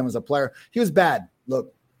chastise him as a player. He was bad.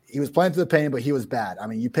 Look, he was playing through the pain, but he was bad. I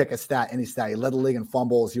mean, you pick a stat, any stat. He led the league in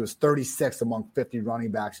fumbles. He was 36th among 50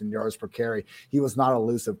 running backs in yards per carry. He was not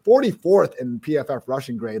elusive. 44th in PFF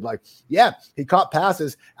rushing grade. Like, yeah, he caught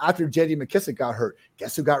passes after J.D. McKissic got hurt.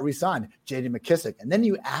 Guess who got re-signed? J.D. McKissic. And then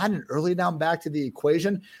you add an early down back to the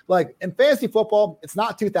equation. Like, in fantasy football, it's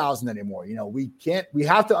not 2000 anymore. You know, we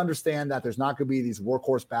have to understand that there's not going to be these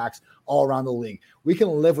workhorse backs all around the league. We can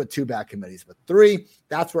live with 2-back committees, but 3,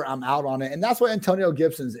 that's where I'm out on it. And that's why Antonio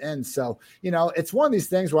Gibson's in. So, you know, it's one of these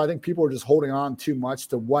things where I think people are just holding on too much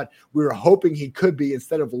to what we were hoping he could be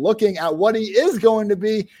instead of looking at what he is going to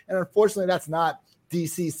be. And unfortunately, that's not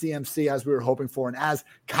DC CMC as we were hoping for. And as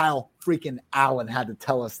Kyle freaking Allen had to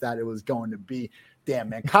tell us that it was going to be. Damn,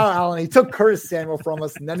 man. Kyle Allen, he took Curtis Samuel from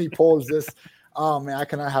us, and then he pulls this. Oh, man, I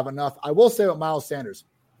cannot have enough. I will say with Miles Sanders,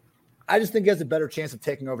 I just think he has a better chance of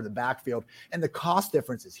taking over the backfield, and the cost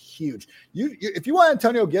difference is huge. If you want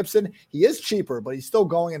Antonio Gibson, he is cheaper, but he's still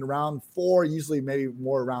going in round 4, usually maybe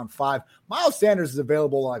more around 5. Miles Sanders is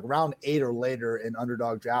available like round 8 or later in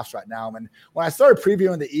underdog drafts right now. And when I started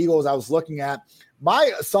previewing the Eagles, I was looking at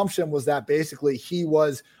my assumption was that basically he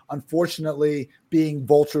was unfortunately being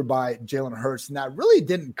vultured by Jalen Hurts, and that really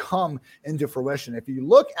didn't come into fruition. If you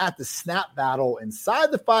look at the snap battle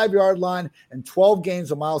inside the 5-yard line and 12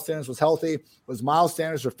 games when Miles Sanders was healthy, it was Miles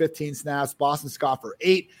Sanders for 15 snaps, Boston Scott for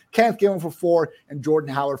 8, Kenneth Gillen for 4, and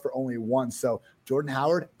Jordan Howard for only 1. So Jordan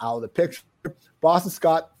Howard out of the picture. Boston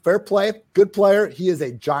Scott, fair play, good player. He is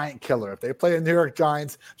a giant killer. If they play the New York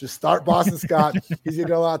Giants, just start Boston Scott. He's going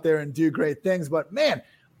to go out there and do great things. But, man,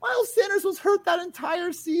 Miles Sanders was hurt that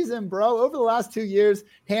entire season, bro. Over the last 2 years,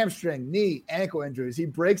 hamstring, knee, ankle injuries. He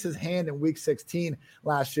breaks his hand in week 16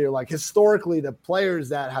 last year. Like, historically, the players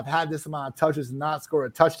that have had this amount of touches and not score a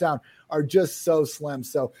touchdown are just so slim.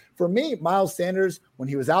 So for me, Miles Sanders, when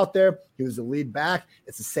he was out there, he was the lead back.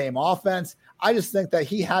 It's the same offense. I just think that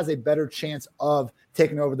he has a better chance of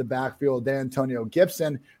taking over the backfield than Antonio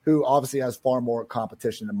Gibson, who obviously has far more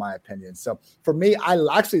competition, in my opinion. So for me, I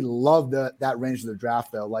actually love that range of the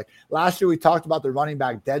draft, though. Like last year, we talked about the running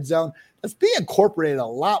back dead zone. That's being incorporated a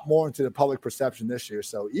lot more into the public perception this year.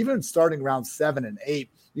 So even starting round 7 and 8,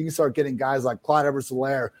 you can start getting guys like Clyde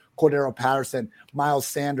Edwards-Helaire, Cordero Patterson, Miles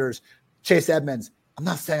Sanders, Chase Edmonds. I'm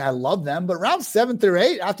not saying I love them, but round 7 through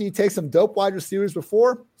 8, after you take some dope wide receivers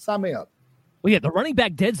before, sign me up. Well, yeah, the running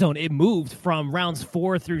back dead zone, it moved from rounds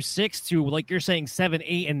 4 through 6 to, like you're saying, 7,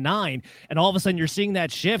 8, and 9. And all of a sudden you're seeing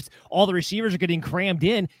that shift. All the receivers are getting crammed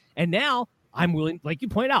in. And now I'm willing, like you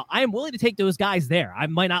pointed out, I am willing to take those guys there. I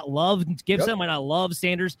might not love Gibson, might not love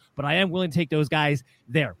Sanders, but I am willing to take those guys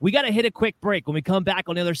there. We got to hit a quick break. When we come back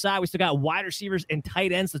on the other side, we still got wide receivers and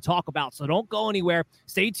tight ends to talk about. So don't go anywhere.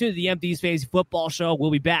 Stay tuned to the MD's Fantasy Football Show.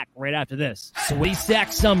 We'll be back right after this. Sweaty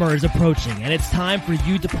Sack summer is approaching, and it's time for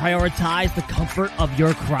you to prioritize the comfort of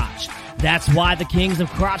your crotch. That's why the kings of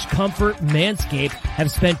crotch comfort, Manscaped,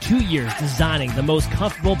 have spent 2 years designing the most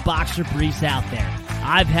comfortable boxer briefs out there.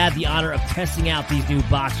 I've had the honor of testing out these new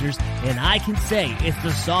boxers, and I can say it's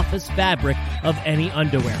the softest fabric of any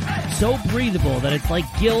underwear. So breathable that it's like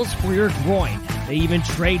gills for your groin. They even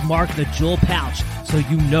trademarked the jewel pouch, so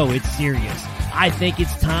you know it's serious. I think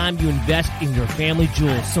it's time you invest in your family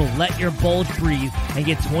jewels, so let your bulge breathe and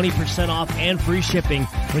get 20% off and free shipping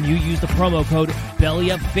when you use the promo code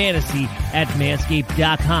BELLYUPFANTASY at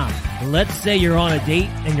Manscaped.com. Let's say you're on a date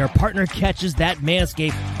and your partner catches that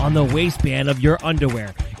Manscaped on the waistband of your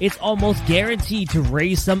underwear. It's almost guaranteed to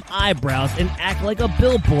raise some eyebrows and act like a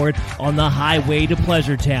billboard on the highway to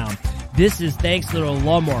Pleasure Town. This is thanks to the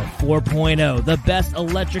Lawnmower 4.0, the best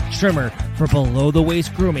electric trimmer for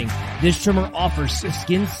below-the-waist grooming. This trimmer offers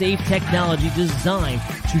skin-safe technology designed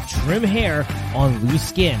to trim hair on loose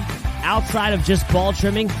skin. Outside of just ball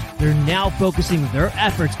trimming, they're now focusing their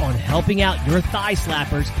efforts on helping out your thigh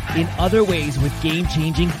slappers in other ways with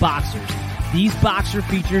game-changing boxers. These boxer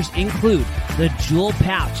features include the Jewel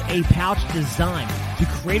Pouch, a pouch designed to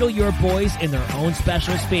cradle your boys in their own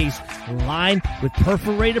special space, lined with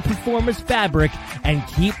perforated performance fabric, and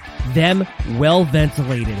keep them well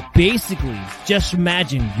ventilated. Basically, just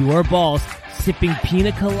imagine your balls sipping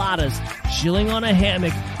pina coladas, chilling on a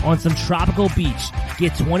hammock on some tropical beach.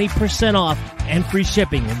 Get 20% off and free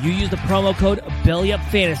shipping when you use the promo code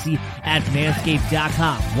BELLYUPFANTASY at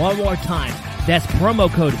Manscaped.com. One more time. That's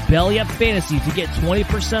promo code BELLYUPFANTASY to get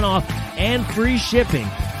 20% off and free shipping.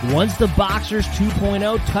 Once the Boxers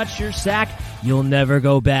 2.0 touch your sack, you'll never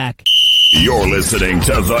go back. You're listening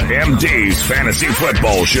to the MD's Fantasy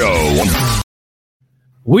Football Show.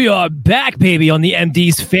 We are back, baby, on the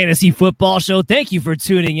MD's Fantasy Football Show. Thank you for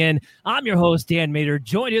tuning in. I'm your host, Dan Mader,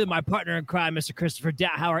 joined here with my partner in crime, Mr. Christopher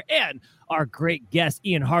Dowhauer, and our great guest,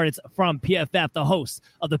 Ian Hartitz from PFF, the host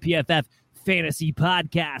of the PFF Fantasy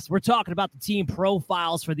Podcast. We're talking about the team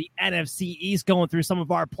profiles for the NFC East, going through some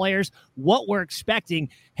of our players, what we're expecting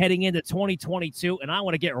heading into 2022, and I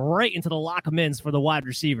want to get right into the lock-em-ins for the wide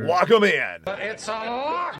receiver. Lock them in. It's a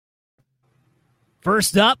lock.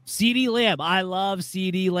 First up, CeeDee Lamb. I love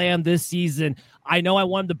CeeDee Lamb this season. I know I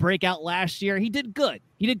wanted him to break out last year. He did good.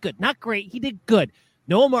 Not great. He did good.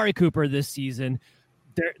 No Amari Cooper this season.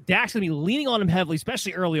 They're actually going to be leaning on him heavily,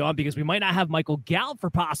 especially early on, because we might not have Michael Gallup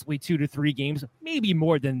for possibly 2 to 3 games, maybe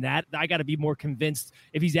more than that. I got to be more convinced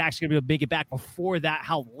if he's actually going to be able to make it back before that,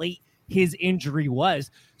 how late his injury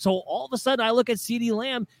was. So all of a sudden, I look at CeeDee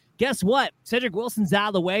Lamb. Guess what? Cedric Wilson's out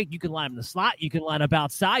of the way. You can line him in the slot. You can line up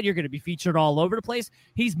outside. You're going to be featured all over the place.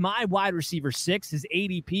 He's my wide receiver 6. His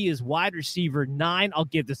ADP is wide receiver 9. I'll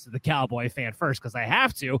give this to the Cowboy fan first because I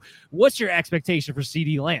have to. What's your expectation for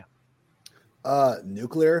CeeDee Lamb?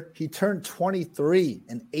 Nuclear. He turned 23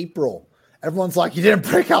 in April. Everyone's like, he didn't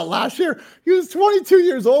break out last year. He was 22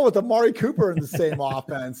 years old with Amari Cooper in the same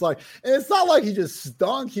offense. And it's not like he just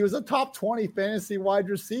stunk. He was a top 20 fantasy wide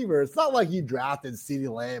receiver. It's not like you drafted CeeDee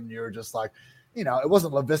Lamb and you were just like, it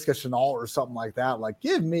wasn't Laviska Shenault or something like that. Like,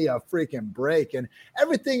 give me a freaking break. And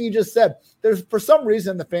everything you just said, there's, for some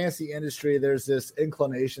reason in the fantasy industry, there's this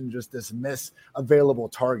inclination, just this miss available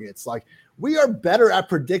targets. Like, we are better at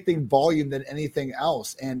predicting volume than anything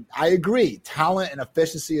else. And I agree, talent and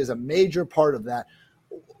efficiency is a major part of that.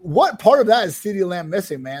 what part of that is CeeDee Lamb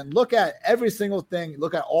missing, man? Look at every single thing.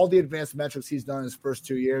 Look at all the advanced metrics he's done in his first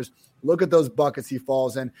 2 years. Look at those buckets he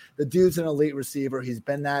falls in. The dude's an elite receiver. He's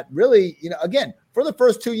been that really, again, for the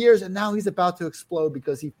first 2 years, and now he's about to explode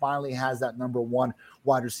because he finally has that number one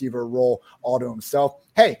wide receiver role all to himself.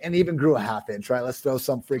 Hey, and even grew a half inch, right? Let's throw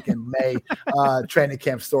some freaking May training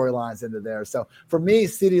camp storylines into there. So for me,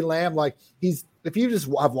 CeeDee Lamb, if you just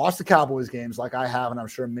have watched the Cowboys games like I have, and I'm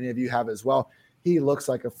sure many of you have as well, he looks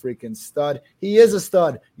like a freaking stud. He is a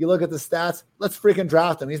stud. You look at the stats, let's freaking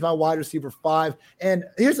draft him. He's my wide receiver 5. And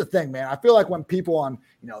here's the thing, man. I feel like when people on,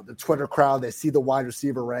 the Twitter crowd, they see the wide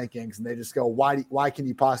receiver rankings and they just go, why can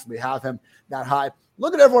you possibly have him that high?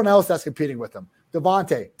 Look at everyone else that's competing with him.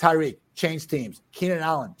 Devontae, Tyreek, changed teams. Keenan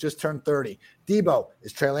Allen just turned 30. Debo,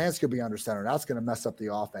 is Trey Lance going to be under center? That's going to mess up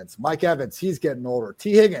the offense. Mike Evans, he's getting older.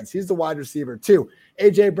 T. Higgins, he's the wide receiver too.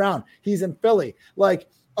 A.J. Brown, he's in Philly.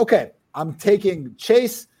 Okay, I'm taking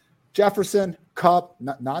Chase, Jefferson, Kupp.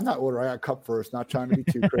 Not in that order. I got Kupp first, not trying to be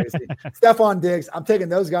too crazy. Stephon Diggs. I'm taking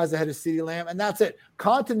those guys ahead of CeeDee Lamb, and that's it.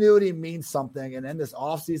 Continuity means something, and in this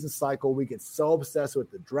offseason cycle, we get so obsessed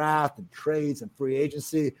with the draft and trades and free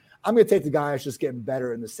agency. I'm going to take the guy that's just getting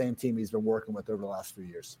better in the same team he's been working with over the last few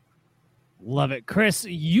years. Love it. Chris,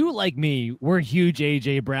 you like me, we're huge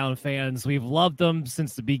A.J. Brown fans. We've loved them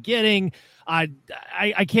since the beginning. I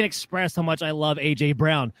can't express how much I love A.J.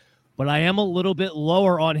 Brown, but I am a little bit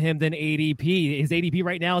lower on him than ADP. His ADP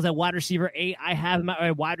right now is at wide receiver 8. I have him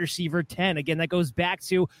at wide receiver 10. Again, that goes back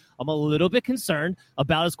to I'm a little bit concerned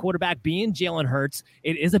about his quarterback being Jalen Hurts.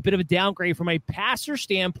 It is a bit of a downgrade from a passer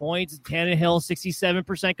standpoint. Tannehill,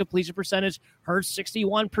 67% completion percentage. Hurts,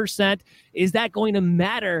 61%. Is that going to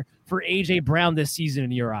matter for A.J. Brown this season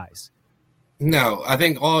in your eyes? No, I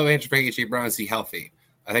think all I answer for A.J. Brown is he healthy.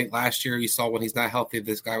 I think last year you saw when he's not healthy,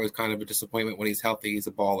 this guy was kind of a disappointment. When he's healthy, he's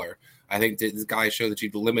a baller. I think this guy showed that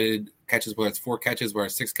you've limited catches, whether it's 4 catches, whether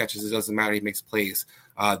it's 6 catches, it doesn't matter. He makes plays.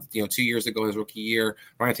 2 years ago, his rookie year,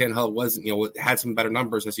 Ryan Tannehill wasn't, had some better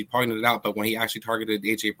numbers as he pointed it out. But when he actually targeted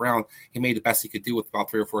A.J. Brown, he made the best he could do with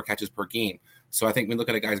about 3 or 4 catches per game. So I think when we look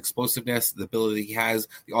at a guy's explosiveness, the ability he has,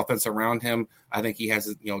 the offense around him, I think he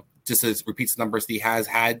has, just as repeats the numbers he has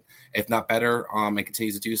had, if not better, and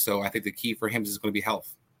continues to do so. I think the key for him is going to be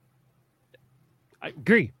health. I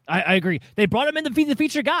agree. I agree. They brought him in to be the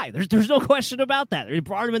feature guy. There's no question about that. They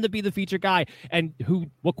brought him in to be the feature guy. And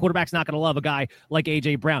what quarterback's not going to love a guy like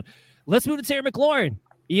A.J. Brown? Let's move to Terry McLaurin.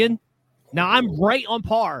 Ian, now I'm right on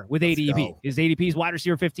par with ADP. His ADP is wide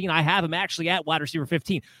receiver 15. I have him actually at wide receiver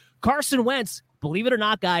 15. Carson Wentz, believe it or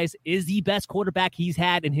not, guys, is the best quarterback he's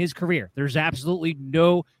had in his career. There's absolutely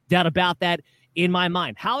no doubt about that in my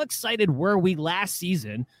mind. How excited were we last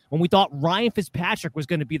season when we thought Ryan Fitzpatrick was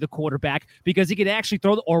going to be the quarterback because he could actually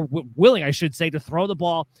willing, I should say, to throw the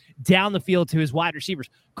ball down the field to his wide receivers.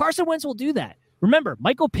 Carson Wentz will do that. Remember,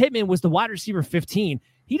 Michael Pittman was the wide receiver 15.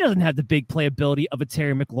 He doesn't have the big playability of a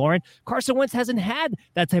Terry McLaurin. Carson Wentz hasn't had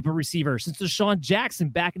that type of receiver since Deshaun Jackson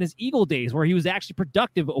back in his Eagle days where he was actually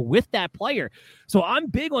productive with that player. So I'm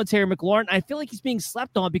big on Terry McLaurin. I feel like he's being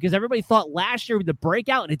slept on because everybody thought last year with the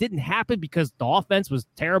breakout and it didn't happen because the offense was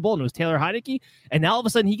terrible and it was Taylor Heinicke. And now all of a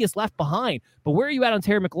sudden he gets left behind. But where are you at on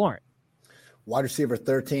Terry McLaurin? Wide receiver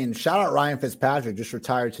 13. Shout out Ryan Fitzpatrick, just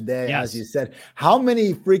retired today. Yes. As you said, how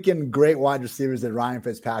many freaking great wide receivers did Ryan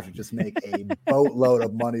Fitzpatrick just make a boatload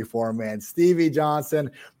of money for, man? Stevie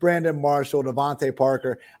Johnson, Brandon Marshall, Devontae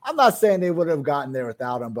Parker. I'm not saying they would have gotten there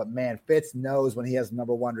without him, but man, Fitz knows when he has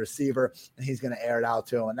number one receiver and he's going to air it out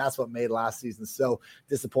to him. And that's what made last season so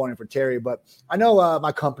disappointing for Terry. But I know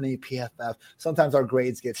my company, PFF, sometimes our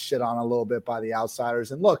grades get shit on a little bit by the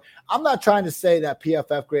outsiders. And look, I'm not trying to say that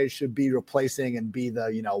PFF grades should be replaced and be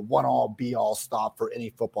the one all be all stop for any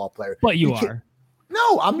football player. But you are.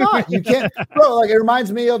 No, I'm not. You can't, bro. It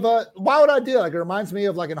reminds me of why would I do it? It reminds me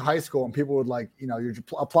of in high school and people would you're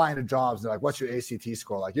applying to jobs. They're like, what's your ACT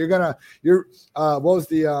score? What was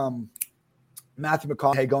the Matthew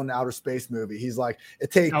McConaughey going to outer space movie? He's like,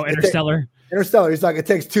 Interstellar. Interstellar. He's like, it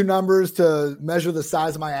takes 2 numbers to measure the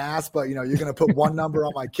size of my ass, but you're going to put 1 number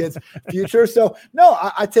on my kid's future. So no,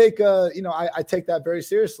 I take I take that very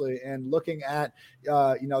seriously. And looking at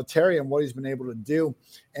Terry and what he's been able to do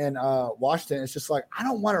in Washington, it's just like I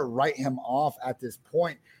don't want to write him off at this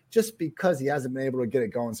point just because he hasn't been able to get it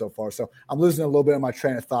going so far. So I'm losing a little bit of my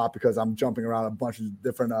train of thought because I'm jumping around a bunch of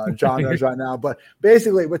different genres right now. But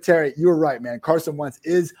basically with Terry, you were right, man. Carson Wentz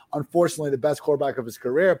is unfortunately the best quarterback of his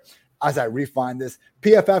career. As I refine this,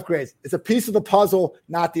 PFF grades, it's a piece of the puzzle,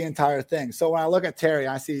 not the entire thing. So when I look at Terry,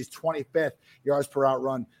 I see he's 25th yards per out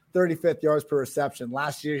run, 35th yards per reception.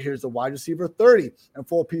 Last year, here's the wide receiver 30 and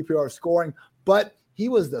full PPR scoring. But He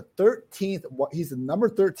was the 13th. He's the number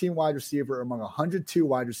 13 wide receiver among 102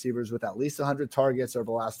 wide receivers with at least 100 targets over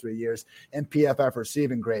the last 3 years in PFF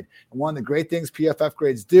receiving grade. And one of the great things PFF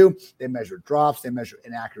grades do, they measure drops, they measure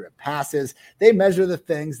inaccurate passes, they measure the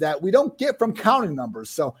things that we don't get from counting numbers.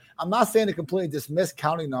 So I'm not saying to completely dismiss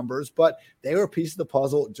counting numbers, but they were a piece of the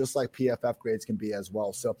puzzle, just like PFF grades can be as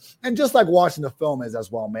well. So, and just like watching the film is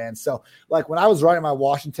as well, man. So, like when I was writing my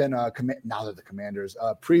Washington, now they're the Commanders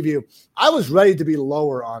preview, I was ready to be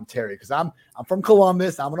lower on Terry because I'm from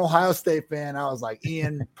Columbus. I'm an Ohio State fan. I was like,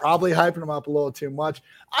 Ian probably hyping him up a little too much.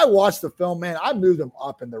 I watched the film, man. I moved him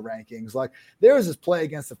up in the rankings. Like there was this play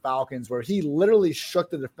against the Falcons where he literally shook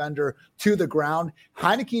the defender to the ground.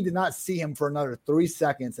 Heineke did not see him for another 3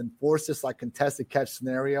 seconds and forced this like contested catch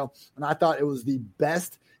scenario. And I thought it was the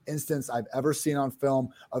best instance I've ever seen on film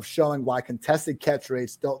of showing why contested catch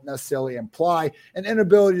rates don't necessarily imply an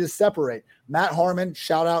inability to separate. Matt Harmon,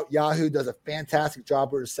 shout out Yahoo, does a fantastic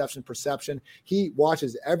job with reception perception. He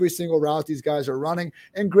watches every single route these guys are running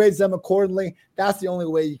and grades them accordingly. That's the only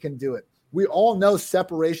way you can do it. We all know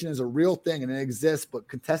separation is a real thing and it exists, but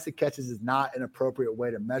contested catches is not an appropriate way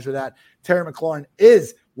to measure that. Terry McLaurin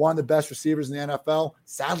is one of the best receivers in the NFL.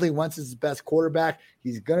 Sadly, Wentz is his best quarterback.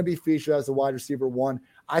 He's going to be featured as the wide receiver 1.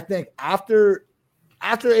 I think after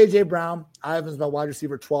A.J. Brown, I have him as my wide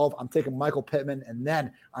receiver 12. I'm taking Michael Pittman, and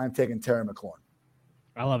then I'm taking Terry McLaurin.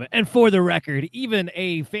 I love it. And for the record, even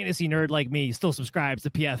a fantasy nerd like me still subscribes to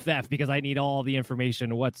PFF because I need all the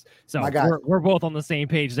information. We're both on the same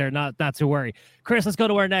page there. Not to worry. Chris, let's go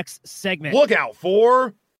to our next segment. Looking out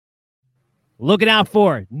for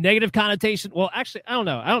negative connotation. Well, actually, I don't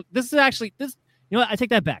know. You know what? I take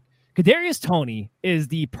that back. Kadarius Toney is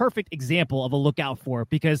the perfect example of a lookout for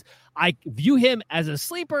because I view him as a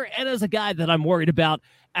sleeper and as a guy that I'm worried about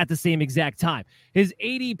at the same exact time. His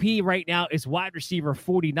ADP right now is wide receiver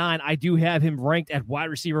 49. I do have him ranked at wide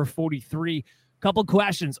receiver 43. Couple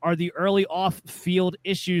questions. Are the early off-field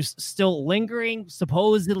issues still lingering?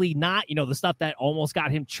 Supposedly not. You know, the stuff that almost got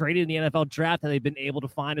him traded in the NFL draft, that they've been able to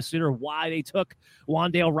find a suitor. Why they took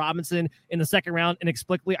Wan'Dale Robinson in the second round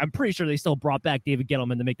inexplicably. I'm pretty sure they still brought back David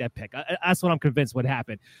Gettleman to make that pick. That's what I'm convinced would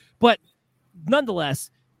happen. But nonetheless,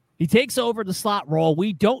 he takes over the slot role.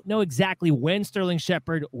 We don't know exactly when Sterling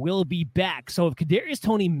Shepard will be back. So if Kadarius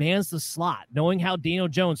Toney mans the slot, knowing how Daniel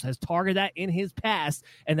Jones has targeted that in his past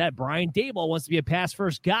and that Brian Daboll wants to be a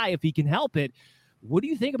pass-first guy if he can help it, what do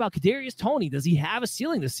you think about Kadarius Toney? Does he have a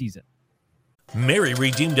ceiling this season? Mary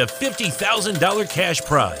redeemed a $50,000 cash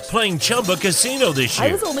prize playing Chumba Casino this year.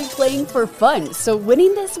 I was only playing for fun, so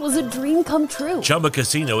winning this was a dream come true. Chumba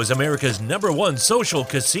Casino is America's #1 social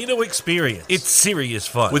casino experience. It's serious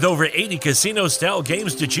fun. With over 80 casino-style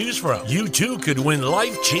games to choose from, you too could win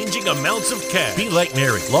life-changing amounts of cash. Be like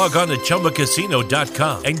Mary. Log on to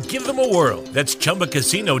ChumbaCasino.com and give them a whirl. That's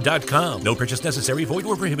ChumbaCasino.com. No purchase necessary. Void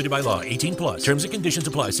where prohibited by law. 18+. Terms and conditions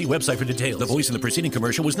apply. See website for details. The voice in the preceding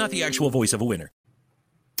commercial was not the actual voice of a winner.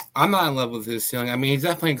 I'm not in love with his ceiling. I mean, he's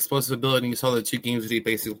definitely explosive ability. You saw the 2 games that he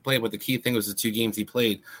basically played, but the key thing was the 2 games he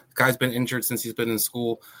played. The guy's been injured since he's been in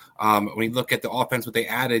school. When you look at the offense, what they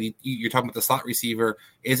added, you're talking about the slot receiver.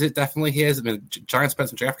 Is it definitely his? I mean, Giants spent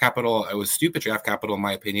some draft capital. It was stupid draft capital, in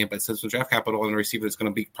my opinion, but since some draft capital on a receiver that's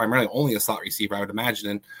going to be primarily only a slot receiver, I would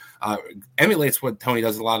imagine, and emulates what Toney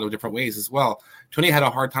does in a lot of different ways as well. Toney had a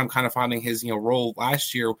hard time kind of finding his role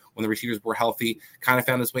last year when the receivers were healthy, kind of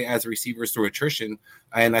found his way as a receiver through attrition.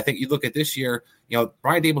 And I think you look at this year,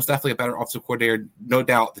 Brian Daboll's definitely a better offensive coordinator, no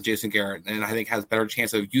doubt, than Jason Garrett, and I think has a better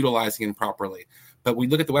chance of utilizing him properly. But we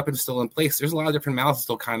look at the weapons still in place. There's a lot of different mouths to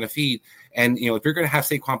still kind of feed. And, if you're going to have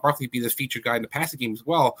Saquon Barkley be this featured guy in the passing game as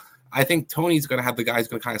well, I think Toney's going to have the guy who's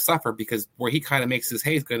going to kind of suffer because where he kind of makes his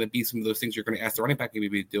hay is going to be some of those things you're going to ask the running back to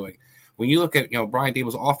be doing. When you look at, Brian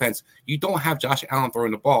Daboll's offense, you don't have Josh Allen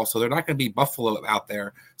throwing the ball, so they're not going to be Buffalo out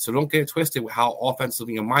there. So don't get it twisted with how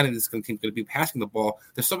offensively minded this team going to be passing the ball.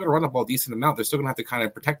 They're still going to run the ball a decent amount. They're still going to have to kind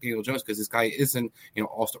of protect Daniel Jones because this guy isn't,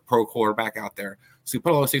 also pro quarterback out there. So you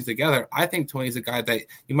put all those things together. I think Toney's a guy that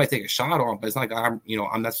you might take a shot on, but it's not a guy I'm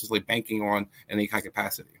not necessarily banking on in any kind of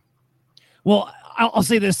capacity. Well, I'll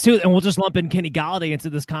say this too, and we'll just lump in Kenny Golladay into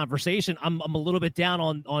this conversation. I'm a little bit down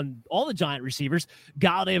on all the Giant receivers.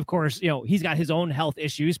 Golladay, of course, he's got his own health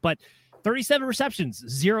issues, but 37 receptions,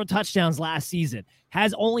 0 touchdowns last season,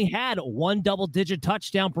 has only had 1 double-digit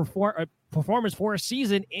touchdown performance for a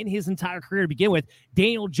season in his entire career to begin with.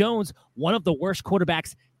 Daniel Jones, one of the worst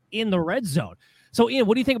quarterbacks in the red zone. So, Ian,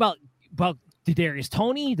 what do you think about Kadarius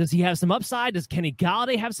Toney? Does he have some upside? Does Kenny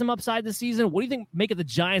Golladay have some upside this season? What do you think make of the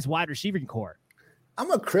Giants wide receiving core? I'm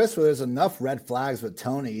a Chris where there's enough red flags with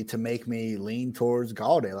Tony to make me lean towards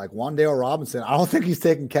Golladay. Like Wan'Dale Robinson, I don't think he's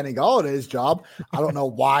taking Kenny Galladay's job. I don't know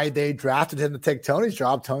why they drafted him to take Tony's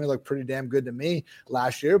job. Tony looked pretty damn good to me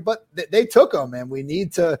last year, but they took him, and we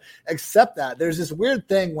need to accept that. There's this weird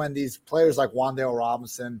thing when these players like Wan'Dale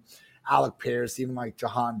Robinson, Alec Pierce, even like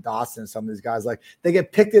Jahan Dotson, some of these guys, like they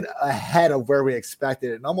get picked ahead of where we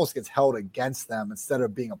expected. It almost gets held against them instead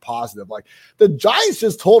of being a positive. Like the Giants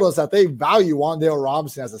just told us that they value Wan'Dale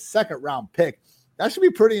Robinson as a second-round pick. That should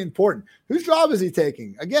be pretty important. Whose job is he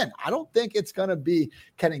taking? Again, I don't think it's going to be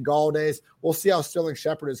Kenny Galladay's. We'll see how Sterling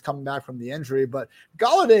Shepard is coming back from the injury. But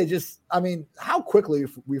Golladay just, I mean, how quickly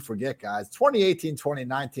we forget, guys. 2018,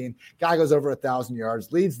 2019, guy goes over 1,000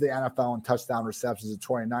 yards, leads the NFL in touchdown receptions in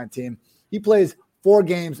 2019. He plays 4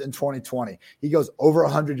 games in 2020. He goes over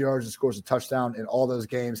 100 yards and scores a touchdown in all those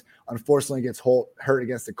games. Unfortunately, gets hurt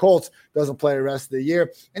against the Colts. Doesn't play the rest of the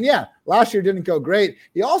year. And yeah, last year didn't go great.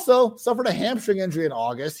 He also suffered a hamstring injury in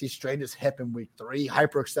August. He strained his hip in week 3,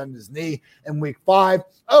 hyperextended his knee in week 5.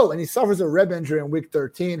 Oh, and he suffers a rib injury in week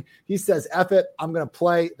 13. He says, F it, I'm going to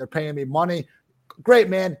play. They're paying me money. Great,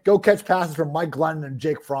 man. Go catch passes from Mike Glennon and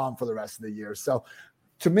Jake Fromm for the rest of the year. So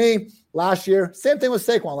to me, last year, same thing with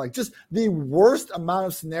Saquon. Like, just the worst amount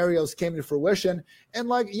of scenarios came to fruition. And,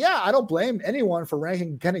 like, yeah, I don't blame anyone for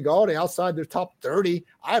ranking Kenny Golladay outside their top 30.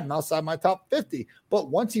 I have him outside my top 50.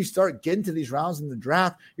 But once you start getting to these rounds in the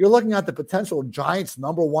draft, you're looking at the potential Giants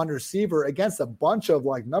number 1 receiver against a bunch of,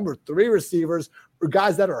 like, number 3 receivers or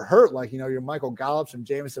guys that are hurt, like, you know, your Michael Gallups and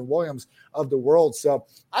Jameson Williams of the world. So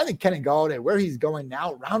I think Kenny Golladay, where he's going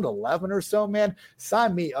now, round 11 or so, man,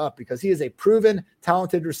 sign me up, because he is a proven,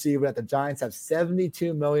 talented receiver that the Giants have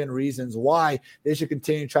 72 million reasons why they should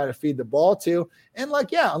continue to try to feed the ball to. And,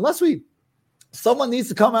 like, yeah, unless someone needs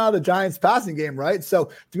to come out of the Giants passing game, right?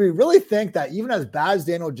 So do we really think that even as bad as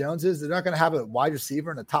Daniel Jones is, they're not going to have a wide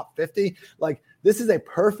receiver in the top 50? Like, this is a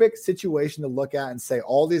perfect situation to look at and say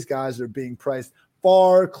all these guys are being priced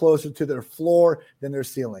far closer to their floor than their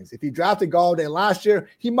ceilings. If you drafted Golladay last year,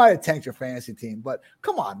 he might have tanked your fantasy team. But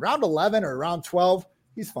come on, round 11 or round 12,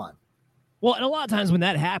 he's fine. Well, and a lot of times when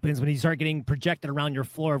that happens, when you start getting projected around your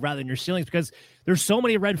floor rather than your ceilings, because there's so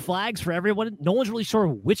many red flags for everyone, no one's really sure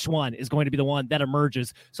which one is going to be the one that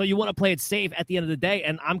emerges. So you want to play it safe at the end of the day,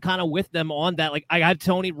 and I'm kind of with them on that. Like, I have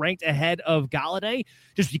Tony ranked ahead of Golladay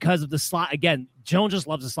just because of the slot. Again, Jones just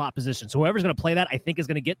loves the slot position. So whoever's going to play that, I think, is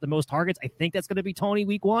going to get the most targets. I think that's going to be Tony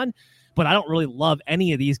week 1, but I don't really love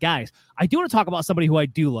any of these guys. I do want to talk about somebody who I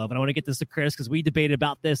do love, and I want to get this to Chris because we debated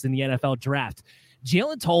about this in the NFL draft.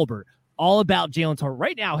 Jalen Tolbert. All about Jalen Tolbert.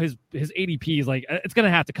 Right now, his ADP is like, it's going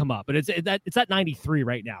to have to come up, but it's at 93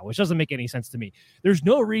 right now, which doesn't make any sense to me. There's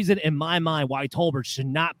no reason in my mind why Tolbert should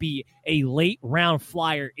not be a late round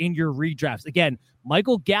flyer in your redrafts. Again,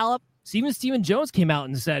 Michael Gallup, Steven Jones came out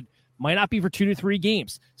and said, might not be for 2 to 3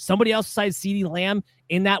 games. Somebody else besides CeeDee Lamb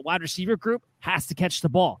in that wide receiver group has to catch the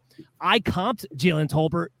ball. I comped Jalen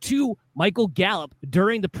Tolbert to Michael Gallup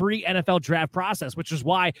during the pre-NFL draft process, which is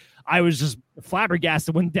why I was just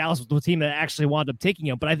flabbergasted when Dallas was the team that actually wound up taking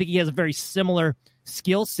him. But I think he has a very similar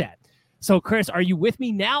skill set. So, Chris, are you with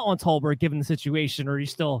me now on Tolbert given the situation, or are you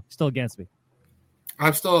still against me?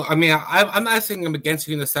 I'm not saying I'm against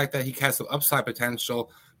you in the fact that he has some upside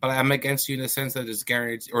potential, but I'm against you in the sense that it's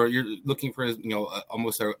guaranteed, or you're looking for,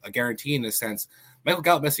 almost a guarantee in a sense. Michael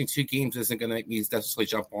Gallup missing 2 games isn't going to make me necessarily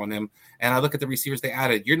jump on him. And I look at the receivers they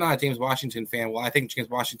added. You're not a James Washington fan. Well, I think James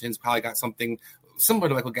Washington's probably got something similar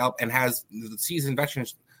to Michael Gallup and has the seasoned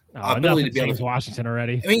veterans ability to be James Washington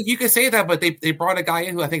already. I mean, you could say that, but they brought a guy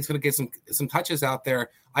in who I think is going to get some touches out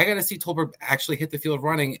there. I got to see Tolbert actually hit the field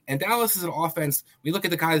running. And Dallas is an offense. We look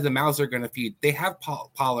at the guys the Mouths are going to feed. They have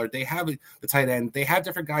Pollard. They have the tight end. They have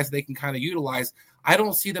different guys they can kind of utilize. I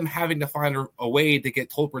don't see them having to find a way to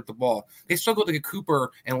get Tolbert the ball. They struggled to get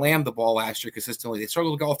Cooper and Lamb the ball last year consistently. They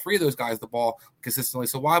struggled to get all 3 of those guys the ball consistently.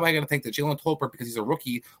 So why am I going to think that Jalen Tolbert, because he's a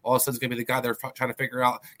rookie, all of a sudden is going to be the guy they're trying to figure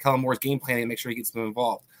out Kellen Moore's game planning and make sure he gets them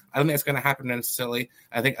involved? I don't think that's going to happen necessarily.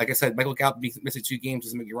 I think, like I said, Michael Gallup missing 2 games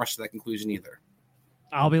doesn't make you rush to that conclusion either.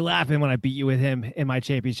 I'll be laughing when I beat you with him in my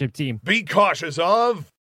championship team. Be cautious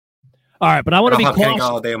of. All right, but I want to be cautious.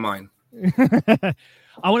 All day of mine.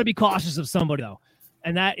 I want to be cautious of somebody, though,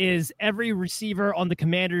 and that is every receiver on the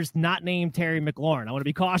Commanders not named Terry McLaurin. I want to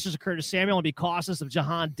be cautious of Curtis Samuel. I want to be cautious of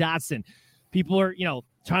Jahan Dotson. People are,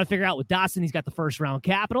 trying to figure out with Dotson, he's got the first-round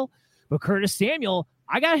capital, but Curtis Samuel,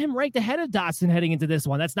 I got him ranked ahead of Dotson heading into this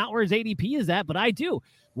one. That's not where his ADP is at, but I do.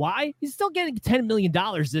 Why? He's still getting $10 million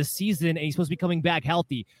this season, and he's supposed to be coming back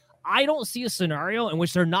healthy. I don't see a scenario in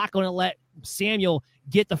which they're not going to let Samuel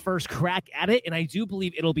get the first crack at it, and I do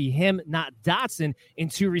believe it'll be him, not Dotson, in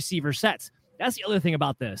 2 receiver sets. That's the other thing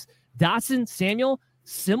about this. Dotson, Samuel,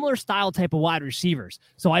 similar style type of wide receivers.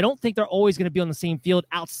 So I don't think they're always going to be on the same field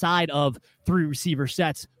outside of 3 receiver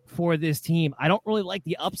sets for this team. I don't really like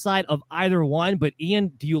the upside of either one, but Ian,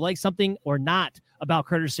 do you like something or not about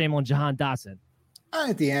Curtis Samuel and Jahan Dotson? I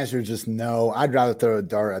think the answer is just no. I'd rather throw a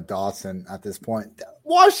dart at Dotson at this point.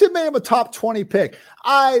 Washington made him a top 20 pick.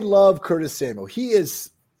 I love Curtis Samuel. He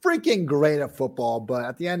is freaking great at football, but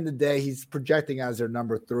at the end of the day, he's projecting as their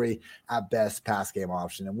number 3 at best pass game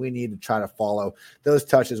option, and we need to try to follow those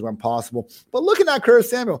touches when possible. But looking at Curtis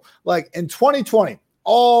Samuel, like in 2020,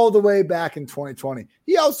 all the way back in 2020,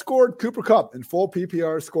 he outscored Cooper Kupp in full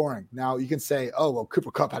PPR scoring. Now, you can say, oh, well, Cooper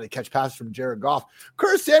Kupp had to catch passes from Jared Goff.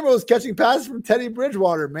 Curtis Samuel is catching passes from Teddy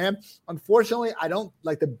Bridgewater, man. Unfortunately, I don't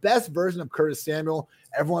like the best version of Curtis Samuel.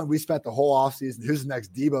 Everyone, we spent the whole offseason, who's the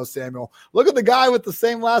next Deebo Samuel? Look at the guy with the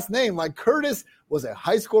same last name. Like, Curtis was a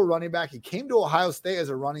high school running back. He came to Ohio State as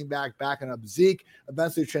a running back, backing up Zeke,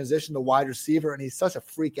 eventually transitioned to wide receiver, and he's such a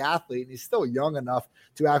freak athlete, and he's still young enough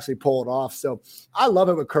to actually pull it off. So I love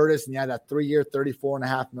it with Curtis, and yeah, that 3-year,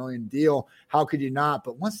 $34.5 million deal. How could you not?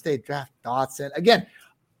 But once they draft Dotson, again,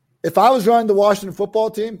 if I was running the Washington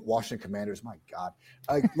football team, Washington Commanders, my God.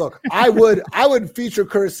 Look, I would feature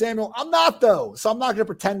Curtis Samuel. I'm not, though, so I'm not going to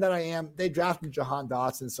pretend that I am. They drafted Jahan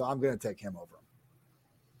Dotson, so I'm going to take him over him.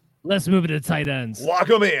 Let's move it to tight ends. Lock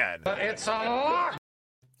him in. It's a lock.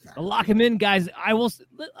 Lock him in, guys. I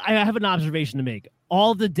have an observation to make.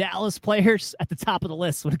 All the Dallas players at the top of the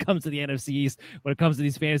list when it comes to the NFC East, when it comes to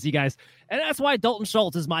these fantasy guys. And that's why Dalton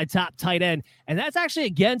Schultz is my top tight end. And that's actually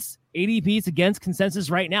against ADP. It's against consensus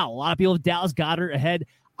right now. A lot of people have Dallas Goedert ahead.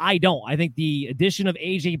 I don't. I think the addition of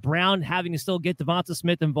A.J. Brown, having to still get Devonta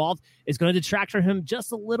Smith involved, is going to detract from him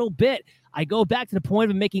just a little bit. I go back to the point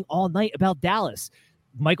of making all night about Dallas.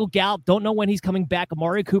 Michael Gallup, don't know when he's coming back.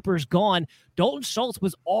 Amari Cooper's gone. Dalton Schultz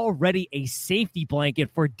was already a safety blanket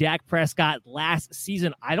for Dak Prescott last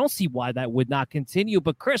season. I don't see why that would not continue.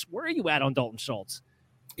 But, Chris, where are you at on Dalton Schultz?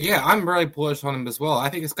 Yeah, I'm really bullish on him as well. I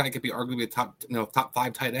think this guy could be arguably a top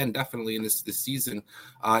 5 tight end definitely in this season.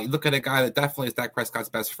 You look at a guy that definitely is Dak Prescott's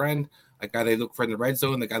best friend, a guy they look for in the red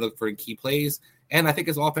zone, the guy they look for in key plays. And I think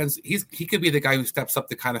his offense, he could be the guy who steps up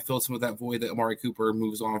to kind of fill some of that void that Amari Cooper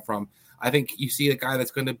moves on from. I think you see a guy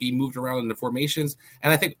that's going to be moved around in the formations.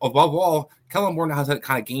 And I think above all, Kellen Moore now has that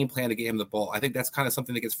kind of game plan to get him the ball. I think that's kind of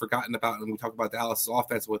something that gets forgotten about when we talk about Dallas'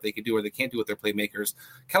 offense, what they can do or they can't do with their playmakers.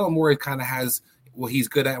 Kellen Moore kind of has what he's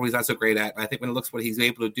good at, what he's not so great at. And I think when it looks what he's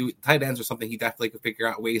able to do, tight ends are something he definitely could figure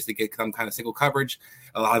out ways to get some kind of single coverage.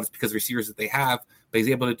 A lot of it's because of receivers that they have, but he's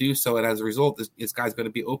able to do so. And as a result, this guy's going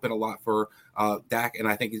to be open a lot for Dak, and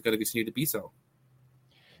I think he's going to continue to be so.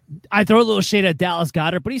 I throw a little shade at Dallas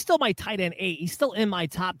Goedert, but he's still my tight end 8. He's still in my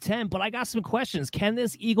top 10, but I got some questions. Can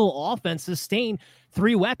this Eagle offense sustain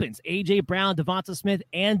 3 weapons, A.J. Brown, Devonta Smith,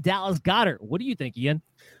 and Dallas Goedert? What do you think, Ian?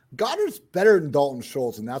 Goddard's better than Dalton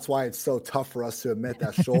Schultz, and that's why it's so tough for us to admit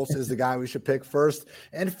that Schultz is the guy we should pick first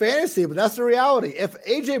in fantasy, but that's the reality. If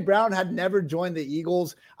A.J. Brown had never joined the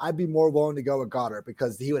Eagles, I'd be more willing to go with Goddard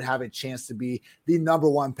because he would have a chance to be the number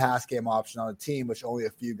 1 pass game option on the team, which only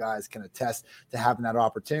a few guys can attest to having that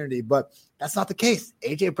opportunity, but that's not the case.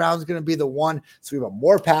 A.J. Brown's going to be the one, so we have a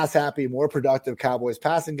more pass-happy, more productive Cowboys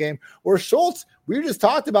passing game, where Schultz, we just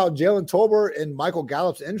talked about Jalen Tolbert and Michael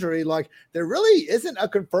Gallup's injury. Like, there really isn't a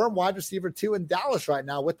confirmed wide receiver 2 in Dallas right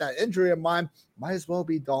now with that injury in mind. Might as well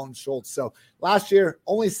be Dalton Schultz. So last year,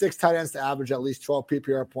 only 6 tight ends to average at least 12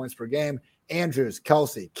 PPR points per game. Andrews,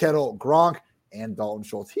 Kelsey, Kittle, Gronk, and Dalton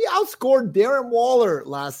Schultz. He outscored Darren Waller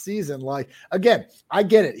last season. Like, again, I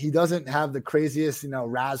get it. He doesn't have the craziest,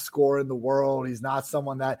 RAS score in the world. He's not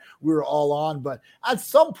someone that we were all on. But at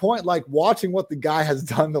some point, like, watching what the guy has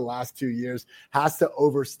done the last 2 years has to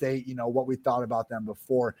overstate, what we thought about them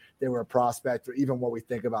before they were a prospect, or even what we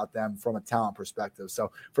think about them from a talent perspective.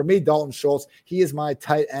 So for me, Dalton Schultz, he is my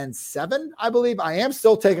tight end 7, I believe. I am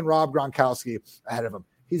still taking Rob Gronkowski ahead of him.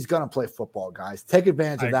 He's going to play football, guys. Take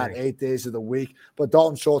advantage of that 8 days of the week. But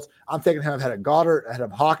Dalton Schultz, I'm taking him ahead of Goddard, ahead of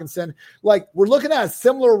Hawkinson. Like, we're looking at a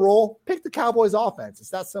similar role. Pick the Cowboys offense. It's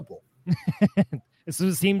that simple. That's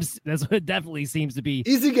what it definitely seems to be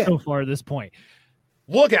easy game so far at this point.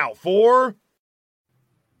 Look out for,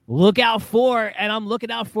 and I'm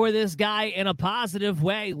looking out for this guy in a positive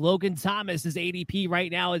way. Logan Thomas is ADP right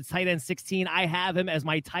now. It's tight end 16. I have him as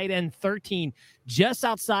my tight end 13, just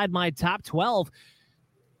outside my top 12.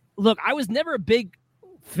 Look, I was never a big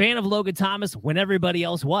fan of Logan Thomas when everybody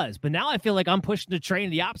else was, but now I feel like I'm pushing the train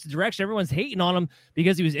in the opposite direction. Everyone's hating on him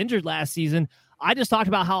because he was injured last season. I just talked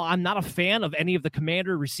about how I'm not a fan of any of the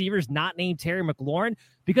Commander receivers not named Terry McLaurin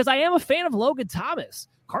because I am a fan of Logan Thomas.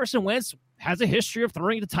 Carson Wentz has a history of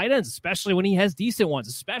throwing to tight ends, especially when he has decent ones,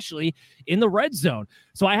 especially in the red zone.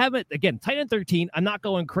 So I haven't, again, tight end 13, I'm not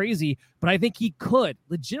going crazy, but I think he could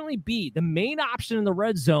legitimately be the main option in the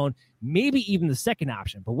red zone, maybe even the second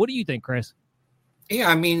option. But what do you think, Chris? Yeah,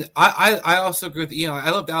 I mean, I also agree with, I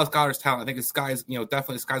love Dallas Goedert's talent. I think the sky's,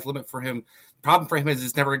 definitely the sky's the limit for him. The problem for him is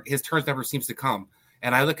his turns never seems to come.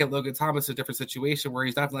 And I look at Logan Thomas, a different situation where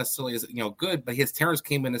he's not necessarily as good, but his turns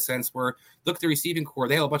came in a sense where look at the receiving core.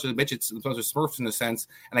 They have a bunch of midgets, a bunch of Smurfs in a sense,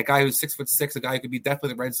 and a guy who's 6'6", a guy who could be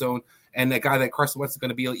definitely in the red zone, and a guy that Carson Wentz is going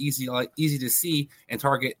to be easy to see and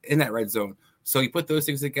target in that red zone. So you put those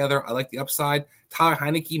things together. I like the upside. Tyler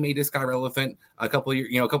Heineke made this guy relevant a couple of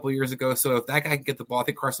years ago. So if that guy can get the ball, I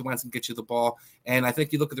think Carson Wentz can get you the ball. And I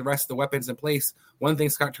think you look at the rest of the weapons in place. One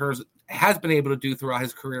thing Scott Turner has been able to do throughout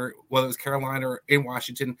his career, whether it was Carolina or in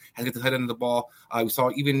Washington, has get the head end of the ball. We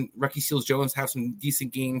saw even Ricky Seals-Jones have some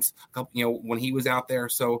decent games, when he was out there.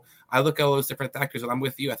 So I look at all those different factors, and I'm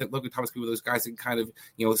with you. I think Logan Thomas could be one of those guys that can kind of,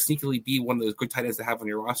 sneakily be one of those good tight ends to have on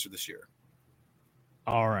your roster this year.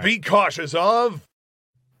 All right. Be cautious of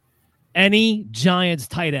any Giants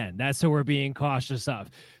tight end. That's who we're being cautious of.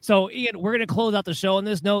 So, Ian, we're going to close out the show on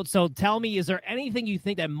this note. So tell me, is there anything you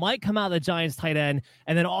think that might come out of the Giants tight end?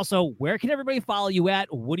 And then also, where can everybody follow you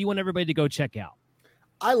at? What do you want everybody to go check out?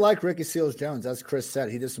 I like Ricky Seals-Jones. As Chris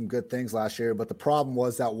said, he did some good things last year, but the problem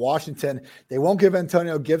was that Washington, they won't give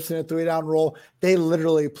Antonio Gibson a 3-down role. They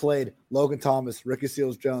literally played Logan Thomas, Ricky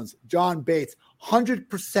Seals-Jones, John Bates,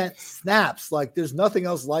 100% snaps. Like there's nothing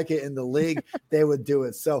else like it in the league. They would do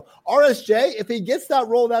it. So RSJ, if he gets that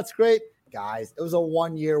role, that's great. Guys, it was a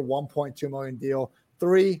 1-year, $1.2 million deal.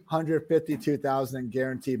 $352,000 in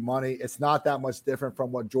guaranteed money. It's not that much different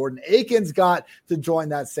from what Jordan Akins got to join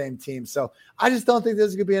that same team. So I just don't think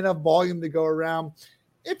there's going to be enough volume to go around.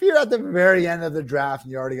 If you're at the very end of the draft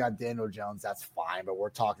and you already got Daniel Jones, that's fine. But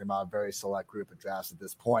we're talking about a very select group of drafts at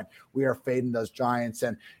this point. We are fading those Giants.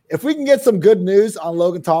 And if we can get some good news on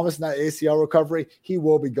Logan Thomas and that ACL recovery, he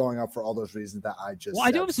will be going up for all those reasons that I just said.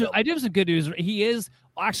 I do have some good news. He is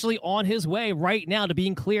actually on his way right now to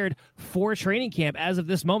being cleared for training camp as of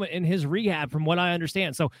this moment in his rehab, from what I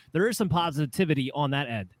understand. So there is some positivity on that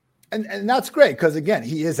end. And that's great because, again,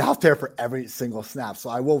 he is out there for every single snap. So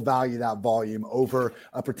I will value that volume over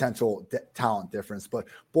a potential talent difference. But,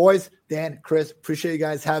 boys, Dan, Chris, appreciate you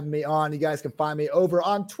guys having me on. You guys can find me over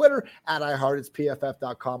on Twitter at iHeart. It's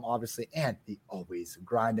PFF.com, obviously, and the always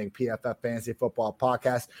grinding PFF Fantasy Football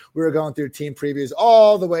Podcast. We were going through team previews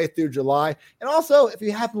all the way through July. And also, if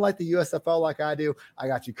you happen to like the USFL like I do, I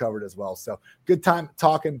got you covered as well. So good time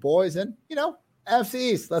talking, boys. And, NFC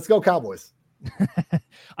East. Let's go, Cowboys.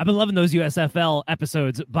 I've been loving those USFL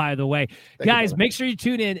episodes, by the way. Guys, make sure you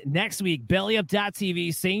tune in next week,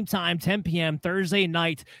 bellyup.tv, same time, 10 p.m. Thursday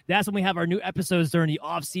night. That's when we have our new episodes during the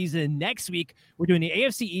offseason. Next week, we're doing the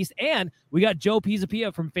AFC East, and we got Joe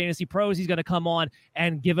Pisapia from Fantasy Pros. He's going to come on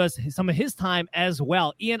and give us some of his time as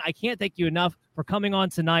well. Ian, I can't thank you enough for coming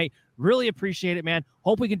on tonight. Really appreciate it, man.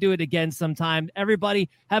 Hope we can do it again sometime. Everybody,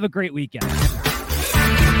 have a great weekend.